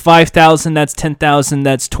 Okay, that's $5,000. That's $10,000.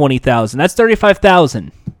 That's $20,000. That's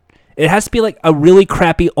 $35,000. It has to be like a really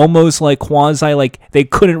crappy, almost like quasi, like they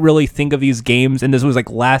couldn't really think of these games, and this was like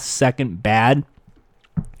last second bad.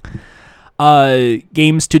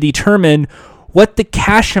 Games to determine what the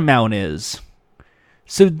cash amount is.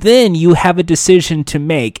 So then you have a decision to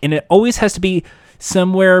make, and it always has to be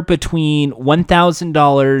somewhere between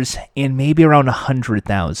 $1,000 and maybe around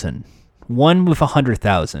 $100,000. One with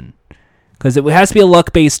 $100,000, because it has to be a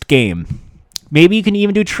luck-based game. Maybe you can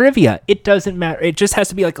even do trivia. It doesn't matter. It just has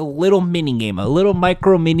to be like a little mini game, a little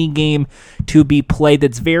micro mini game to be played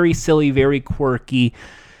that's very silly, very quirky.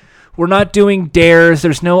 We're not doing dares.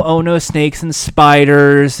 There's no oh no snakes and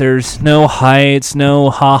spiders. There's no heights. No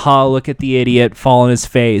haha, look at the idiot, fall on his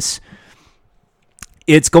face.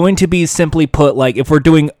 It's going to be simply put like if we're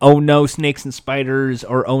doing oh no snakes and spiders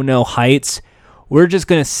or oh no heights, we're just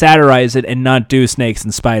going to satirize it and not do snakes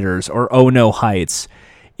and spiders or oh no heights.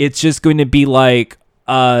 It's just going to be like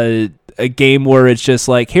a game where it's just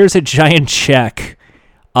like, here's a giant check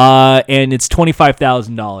and it's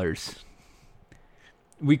 $25,000.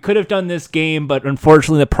 We could have done this game, but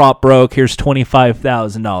unfortunately the prop broke. Here's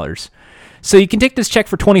 $25,000. So you can take this check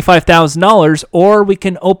for $25,000, or we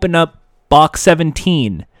can open up box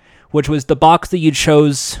 17, which was the box that you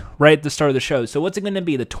chose right at the start of the show. So what's it going to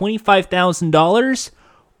be, the $25,000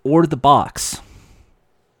 or the box?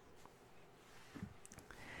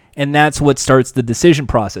 And that's what starts the decision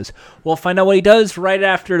process. We'll find out what he does right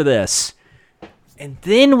after this. And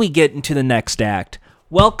then we get into the next act.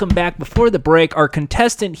 Welcome back. Before the break, our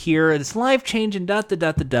contestant here, this life changing has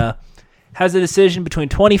a decision between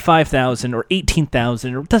 $25,000 or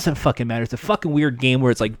 $18,000. It doesn't fucking matter. It's a fucking weird game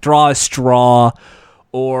where it's like draw a straw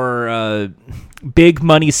or big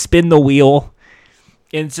money, spin the wheel.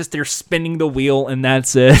 And it's just they're spinning the wheel and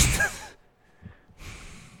that's it.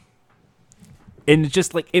 And it's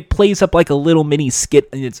just like it plays up like a little mini skit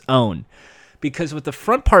in its own. Because with the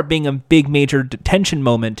front part being a big major tension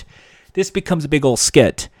moment, this becomes a big old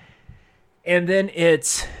skit. And then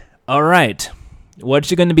it's All right. What's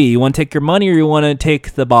it going to be? You want to take your money or you want to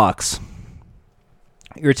take the box?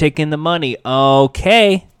 You're taking the money.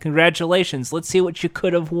 Okay. Congratulations. Let's see what you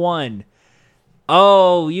could have won.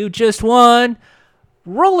 Oh, you just won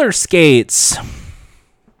roller skates.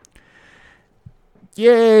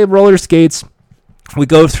 Yay, roller skates. We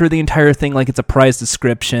go through the entire thing like it's a prize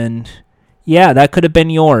description. Yeah, that could have been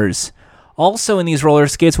yours. Also in these roller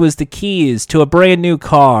skates was the keys to a brand new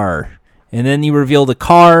car. And then you reveal the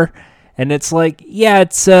car, and it's like, yeah,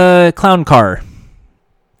 it's a clown car.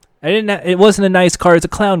 It wasn't a nice car, it's a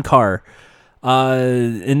clown car.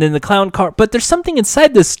 And then the clown car, but there's something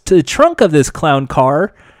inside the trunk of this clown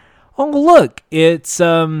car. Oh, look, it's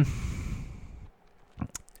another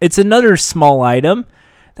small item.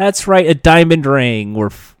 That's right, a diamond ring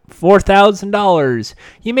worth $4,000.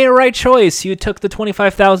 You made a right choice. You took the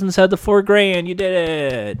 $25,000 instead of the $4,000. You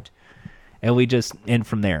did it. And we just end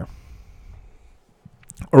from there.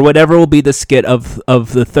 Or whatever will be the skit of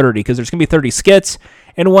the 30, because there's going to be 30 skits,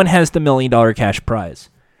 and one has the $1 million cash prize.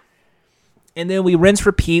 And then we rinse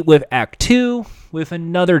repeat with Act 2 with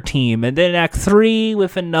another team, and then Act 3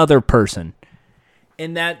 with another person.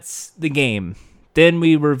 And that's the game. Then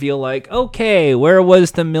we reveal, like, okay, where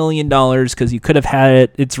was the $1 million? Because you could have had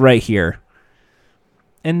it. It's right here.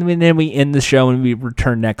 And then we end the show and we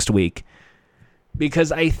return next week.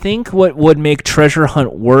 Because I think what would make Treasure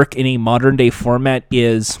Hunt work in a modern day format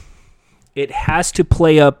is it has to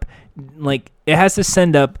play up, like, it has to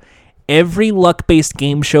send up every luck-based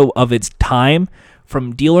game show of its time,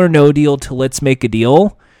 from Deal or No Deal to Let's Make a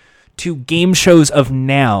Deal, to game shows of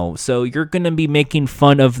now. So you're going to be making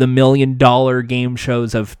fun of the $1 million game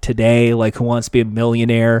shows of today, like Who Wants to Be a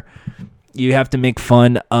Millionaire. You have to make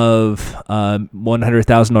fun of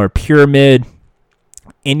 $100,000 Pyramid.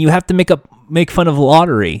 And you have to make fun of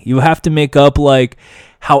lottery. You have to make up like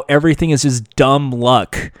how everything is just dumb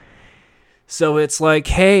luck. So it's like,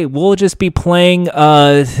 hey, we'll just be playing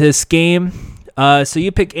this game. So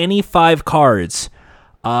you pick any 5 cards.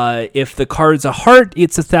 If the card's a heart,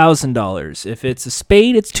 it's $1,000. If it's a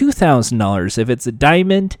spade, it's $2,000. If it's a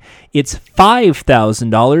diamond, it's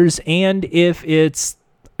 $5,000. And if it's,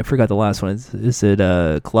 I forgot the last one. Is it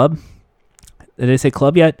a club? Did I say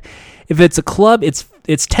club yet? If it's a club, it's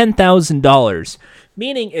 $10,000.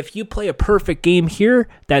 Meaning, if you play a perfect game here,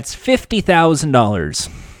 that's $50,000.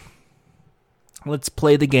 Let's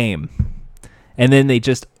play the game. And then they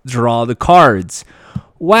just draw the cards.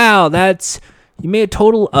 Wow, you made a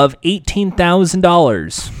total of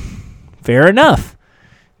 $18,000. Fair enough.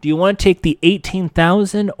 Do you want to take the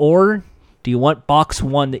 $18,000 or do you want box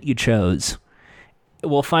 1 that you chose?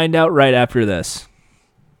 We'll find out right after this.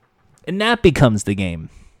 And that becomes the game.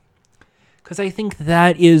 Because I think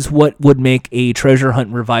that is what would make a Treasure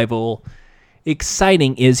Hunt revival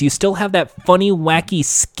exciting, is you still have that funny, wacky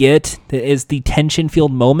skit that is the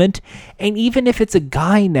tension-filled moment. And even if it's a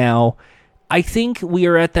guy now, I think we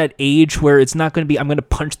are at that age where it's not going to be, I'm going to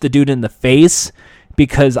punch the dude in the face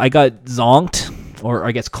because I got zonked, or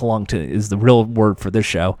I guess clunked is the real word for this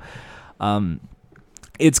show.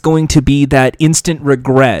 It's going to be that instant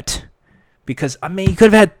regret because, I mean, you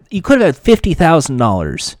could have had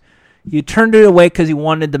 $50,000. You turned it away because you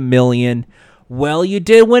wanted the $1 million. Well, you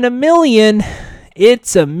did win $1 million.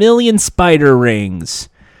 It's 1 million spider rings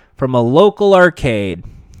from a local arcade.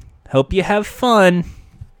 Hope you have fun.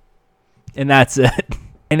 And that's it.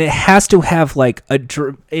 And it has to have like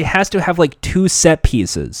 2 set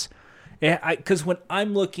pieces. Because when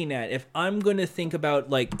I'm looking at, if I'm gonna think about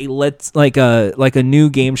like a new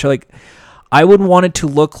game show, like I would want it to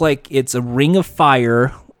look like it's a Ring of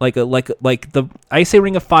Fire. I say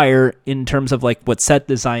Ring of Fire in terms of like what set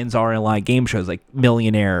designs are in a lot of game shows, like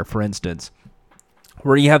Millionaire, for instance,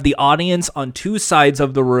 where you have the audience on 2 sides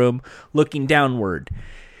of the room looking downward.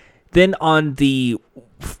 Then on the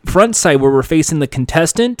front side where we're facing the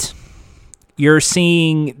contestant, you're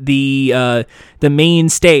seeing the main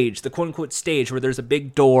stage, the quote-unquote stage, where there's a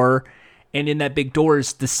big door, and in that big door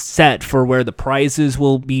is the set for where the prizes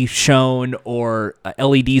will be shown, or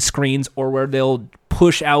LED screens, or where they'll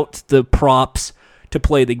push out the props to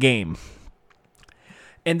play the game.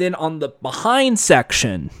 And then on the behind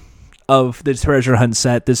section of the Treasure Hunt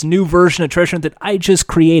set, this new version of Treasure Hunt that I just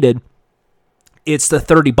created, it's the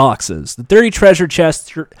 30 boxes. The 30 treasure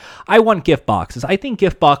chests. I want gift boxes. I think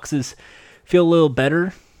gift boxes feel a little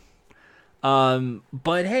better.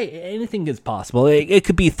 But hey, anything is possible. It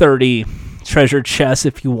could be 30 treasure chests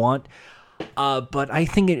if you want. But I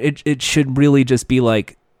think it should really just be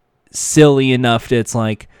like silly enough that it's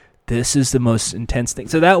like, this is the most intense thing.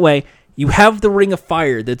 So that way, you have the Ring of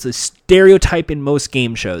Fire that's a stereotype in most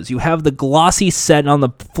game shows. You have the glossy set on the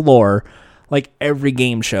floor, like every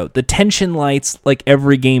game show. The tension lights, like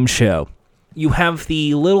every game show. You have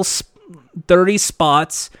the little 30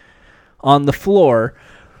 spots on the floor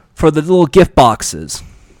for the little gift boxes,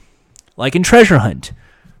 like in Treasure Hunt.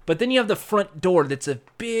 But then you have the front door that's a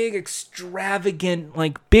big, extravagant,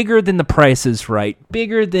 like bigger than The Price is Right,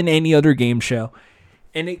 bigger than any other game show.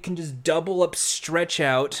 And it can just double up, stretch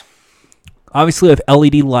out. Obviously with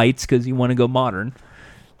LED lights because you want to go modern.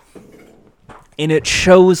 And it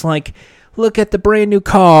shows like, look at the brand new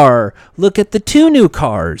car. Look at the 2 new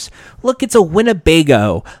cars. Look, it's a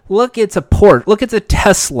Winnebago. Look, it's a Porsche. Look, it's a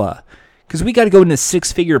Tesla. Because we got to go into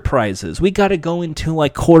 6-figure prizes. We got to go into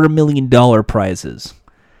like $250,000 prizes.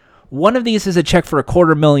 One of these is a check for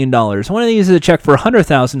 $250,000. One of these is a check for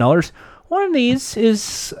 $100,000. One of these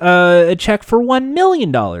is a check for $1 million.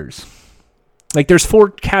 Like there's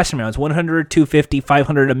 4 cash amounts: 100, 250,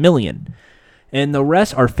 500, $1 million. And the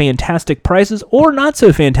rest are fantastic prizes or not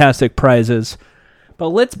so fantastic prizes. But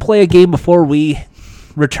let's play a game before we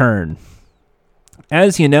return.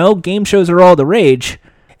 As you know, game shows are all the rage.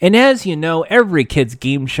 And as you know, every kid's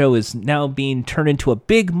game show is now being turned into a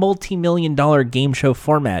big multi-million-dollar game show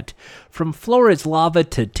format, from Floor is Lava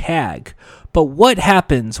to Tag. But what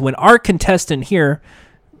happens when our contestant here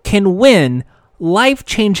can win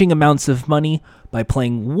life-changing amounts of money by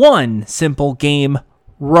playing one simple game: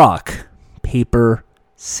 rock, paper,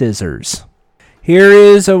 scissors? Here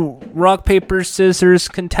is a rock, paper, scissors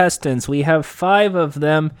contestants. We have 5 of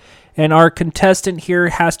them, and our contestant here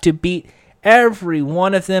has to beat every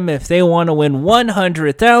one of them if they want to win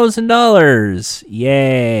 $100,000.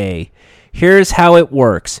 Yay. Here's how it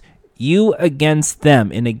works. You against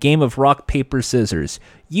them in a game of rock, paper, scissors.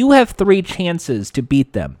 You have 3 chances to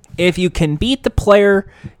beat them. If you can beat the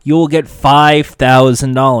player, you will get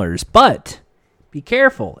 $5,000. But be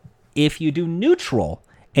careful. If you do neutral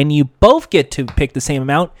and you both get to pick the same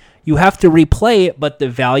amount, you have to replay it, but the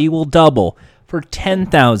value will double for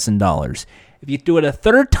 $10,000. If you do it a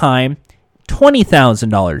third time,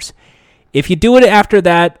 $20,000. If you do it after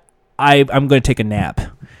that, I'm going to take a nap.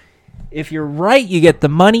 If you're right, you get the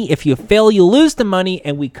money. If you fail, you lose the money,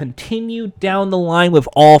 and we continue down the line with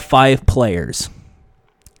all 5 players.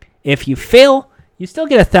 If you fail, you still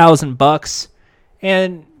get $1,000,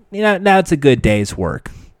 and that's a good day's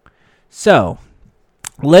work. So,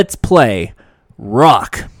 let's play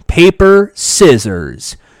rock, paper,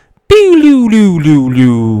 scissors.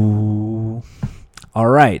 All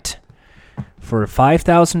right. For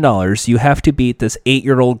 $5,000, you have to beat this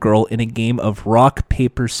 8-year-old girl in a game of rock,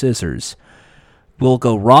 paper, scissors. We'll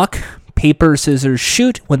go rock, paper, scissors,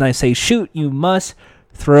 shoot. When I say shoot, you must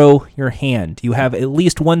throw your hand. You have at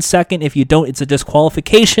least 1 second. If you don't, it's a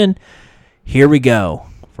disqualification. Here we go.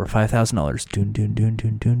 For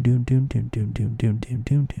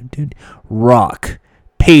 $5,000. Rock,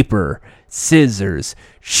 paper, scissors,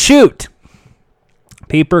 shoot.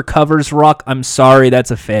 Paper covers rock. I'm sorry,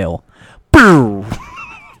 that's a fail. Boom!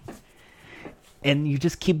 And you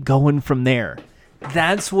just keep going from there.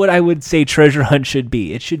 That's what I would say Treasure Hunt should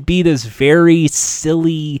be. It should be this very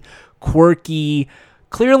silly, quirky,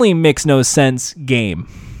 clearly makes no sense game.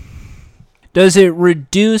 Does it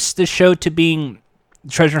reduce the show to being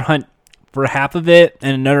Treasure Hunt for half of it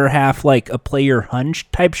and another half like a play your hunch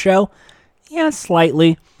type show? Yeah,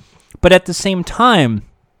 slightly. But at the same time,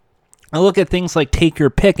 I look at things like Take Your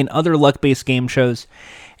Pick and other luck-based game shows,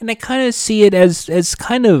 and I kind of see it as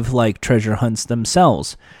kind of like treasure hunts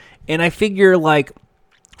themselves. And I figure like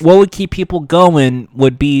what would keep people going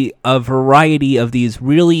would be a variety of these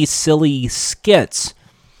really silly skits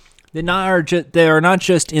that are not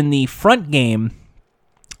just in the front game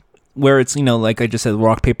where it's, like I just said,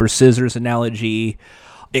 rock, paper, scissors analogy,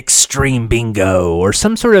 extreme bingo, or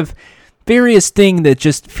some sort of various thing that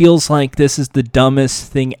just feels like this is the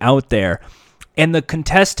dumbest thing out there. And the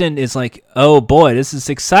contestant is like, oh boy, this is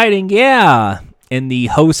exciting, yeah. And the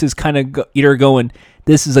host is kind of either going,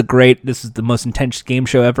 this is the most intense game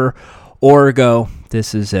show ever, or go,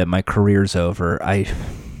 this is it, my career's over.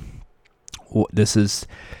 This is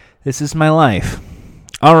my life.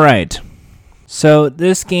 All right. So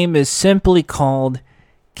this game is simply called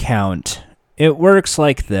Count. It works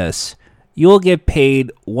like this. You'll get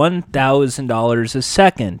paid $1,000 a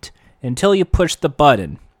second until you push the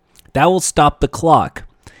button. That will stop the clock.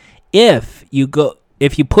 If you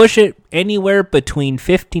push it anywhere between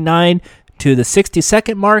 59 to the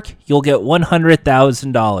 60-second mark, you'll get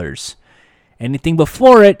 $100,000. Anything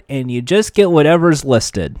before it, and you just get whatever's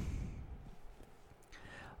listed.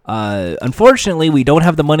 Unfortunately, we don't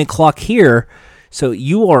have the money clock here, so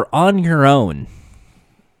you are on your own.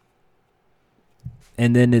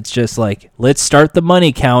 And then it's just like, let's start the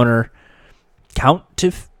money counter. Count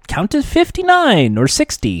count to 59 or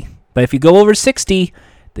 60. But if you go over 60,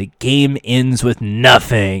 the game ends with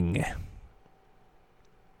nothing.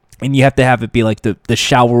 And you have to have it be like the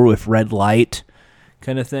shower with red light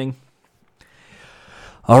kind of thing.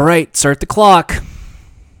 All right, start the clock.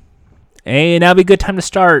 Hey, now would be a good time to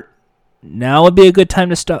start. Now would be a good time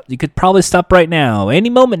to stop. You could probably stop right now. Any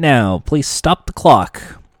moment now. Please stop the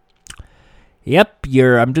clock. Yep,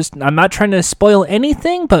 I'm not trying to spoil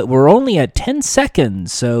anything, but we're only at 10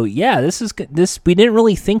 seconds. So, yeah, this we didn't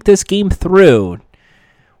really think this game through.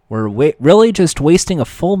 We're really just wasting a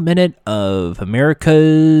full minute of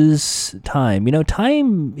America's time.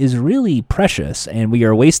 Time is really precious, and we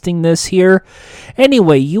are wasting this here.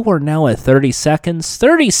 Anyway, you are now at 30 seconds.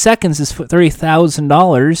 30 seconds is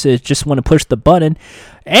 $30,000. You just want to push the button.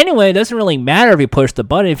 Anyway, it doesn't really matter if you push the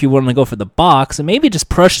button if you want to go for the box. And maybe just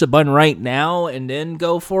push the button right now and then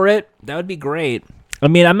go for it. That would be great. I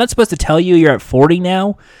mean, I'm not supposed to tell you you're at 40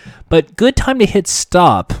 now, but good time to hit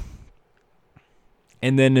stop.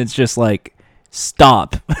 And then it's just like,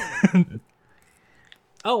 stop.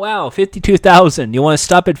 Oh, wow, 52,000. You want to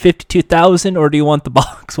stop at 52,000 or do you want the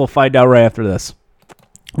box? We'll find out right after this.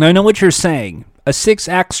 Now, I know what you're saying. A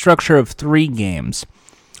 6-act structure of 3 games.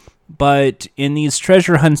 But in these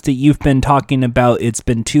treasure hunts that you've been talking about, it's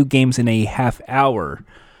been 2 games in a half hour.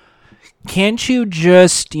 Can't you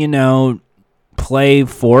just, play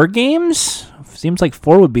 4 games? Seems like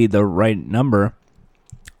 4 would be the right number.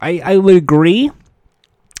 I would agree.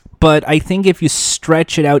 But I think if you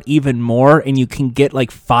stretch it out even more and you can get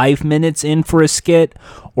like 5 minutes in for a skit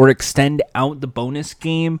or extend out the bonus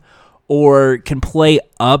game or can play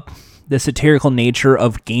up the satirical nature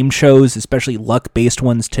of game shows, especially luck-based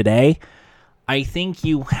ones today, I think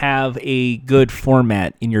you have a good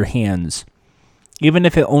format in your hands. Even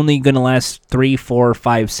if it's only going to last 3, 4,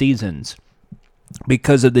 5 seasons.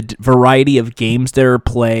 Because of the variety of games that are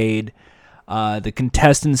played, the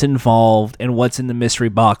contestants involved, and what's in the mystery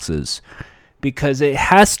boxes. Because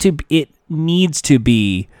it needs to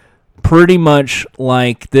be pretty much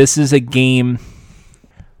like this is a game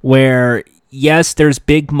where, yes, there's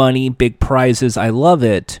big money, big prizes, I love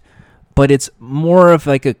it, but it's more of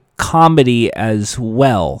like a comedy as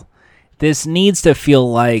well. This needs to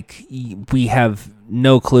feel like we have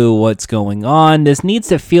no clue what's going on. This needs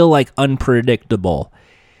to feel like unpredictable.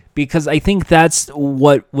 Because I think that's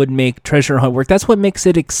what would make Treasure Hunt work. That's what makes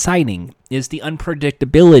it exciting, is the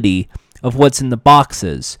unpredictability of what's in the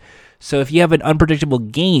boxes. So if you have an unpredictable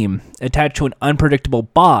game attached to an unpredictable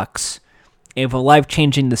box, if a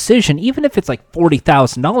life-changing decision, even if it's like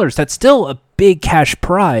 $40,000, that's still a big cash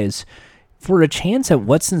prize for a chance at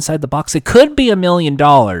what's inside the box. It could be $1 million.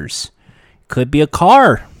 Could be a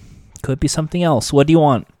car. Could be something else. What do you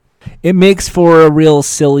want? It makes for a real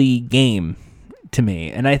silly game to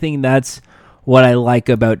me, and I think that's what I like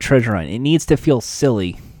about Treasure Hunt. It needs to feel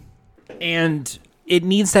silly, and it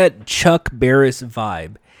needs that Chuck Barris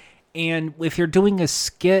vibe. And if you're doing a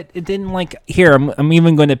skit, it didn't like here. I'm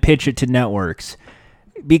even going to pitch it to networks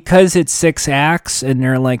because it's 6 acts and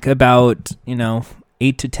they're like about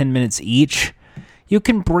 8 to 10 minutes each. You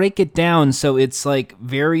can break it down so it's like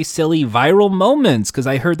very silly viral moments, because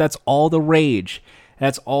I heard that's all the rage.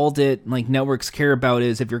 That's all that like networks care about,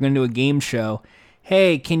 is if you're going to do a game show,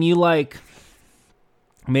 hey, can you like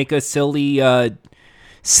make a silly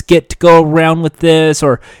skit to go around with this,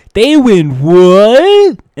 or they win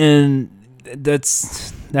what? And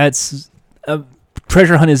that's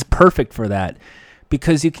Treasure Hunt is perfect for that,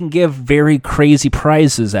 because you can give very crazy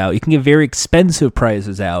prizes out. You can give very expensive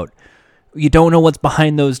prizes out. You don't know what's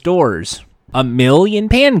behind those doors. 1 million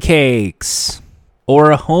pancakes,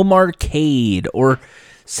 or a home arcade, or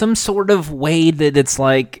some sort of way that it's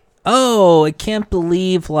like, oh, I can't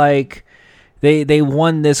believe like they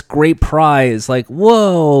won this great prize. Like,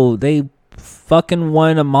 whoa, they fucking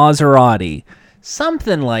won a Maserati.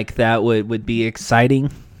 Something like that would be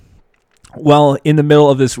exciting. Well, in the middle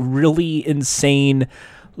of this really insane,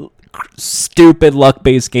 stupid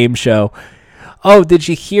luck-based game show. Oh, did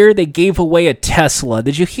you hear they gave away a Tesla?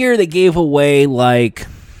 Did you hear they gave away like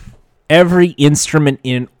every instrument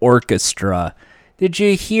in orchestra? Did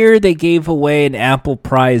you hear they gave away an Apple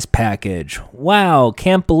prize package? Wow,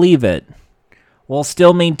 can't believe it. While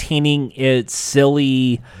still maintaining its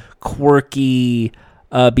silly, quirky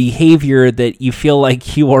behavior that you feel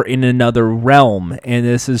like you are in another realm. And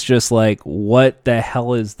this is just like, what the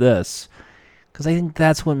hell is this? Because I think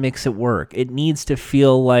that's what makes it work. It needs to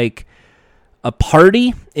feel like a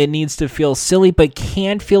party. It needs to feel silly, but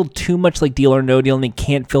can't feel too much like Deal or No Deal, and it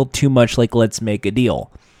can't feel too much like Let's Make a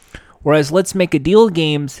Deal. Whereas Let's Make a Deal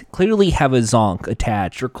games clearly have a zonk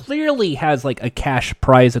attached, or clearly has like a cash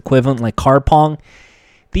prize equivalent like Car Pong.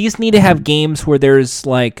 These need to have games where there's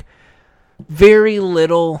like very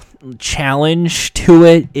little challenge to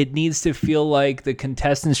it. It needs to feel like the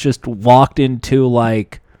contestants just walked into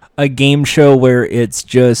like a game show where it's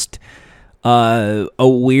just a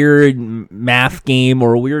weird math game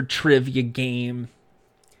or a weird trivia game,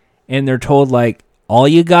 and they're told like all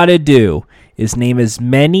you gotta do is name as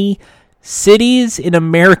many cities in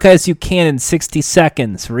America as you can in 60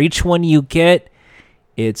 seconds. For each one you get,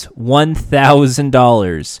 it's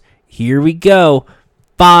 $1,000. Here we go.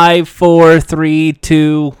 5, 4, 3,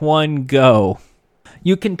 2, 1, go.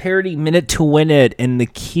 You can parody Minute to Win It in the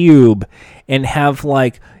Cube and have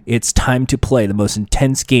like, it's time to play the most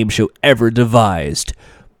intense game show ever devised.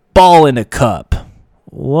 Ball in a cup.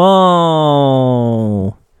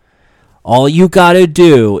 Whoa. All you gotta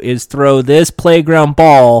do is throw this playground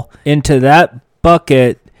ball into that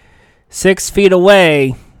bucket 6 feet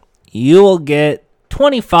away. You will get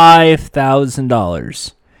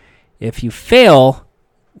 $25,000. If you fail,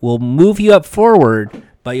 we'll move you up forward,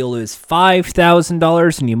 but you'll lose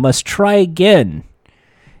 $5,000 and you must try again.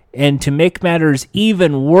 And to make matters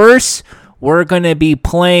even worse, we're going to be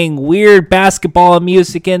playing weird basketball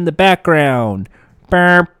music in the background.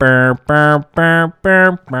 And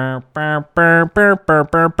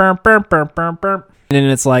then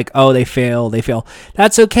it's like, oh, they fail.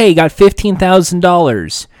 That's okay. You got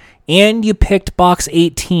 $15,000. And you picked box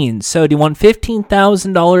 18. So do you want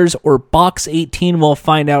 $15,000 or box 18? We'll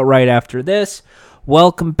find out right after this.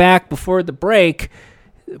 Welcome back. Before the break,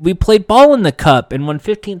 we played ball in the cup and won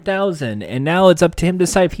 $15,000. And now it's up to him to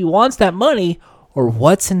decide if he wants that money or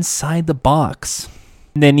what's inside the box.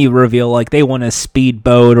 And then you reveal like they want a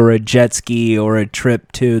speedboat or a jet ski or a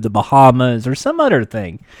trip to the Bahamas or some other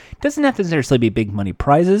thing. It doesn't have to necessarily be big money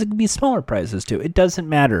prizes. It can be smaller prizes too. It doesn't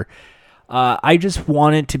matter. I just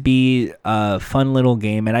want it to be a fun little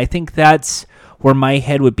game, and I think that's where my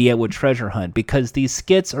head would be at with Treasure Hunt, because these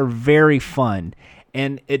skits are very fun,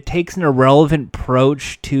 and it takes an irrelevant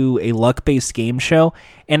approach to a luck-based game show,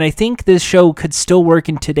 and I think this show could still work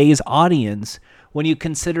in today's audience when you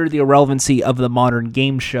consider the irrelevancy of the modern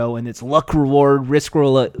game show and its luck reward, risk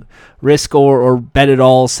or bet it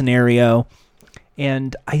all scenario,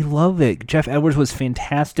 and I love it. Jeff Edwards was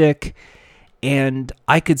fantastic. And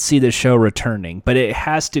I could see the show returning, but it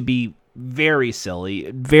has to be very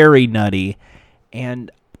silly, very nutty,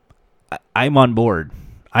 and I'm on board.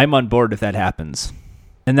 I'm on board if that happens.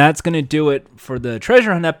 And that's going to do it for the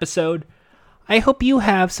Treasure Hunt episode. I hope you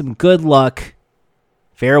have some good luck.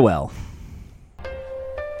 Farewell.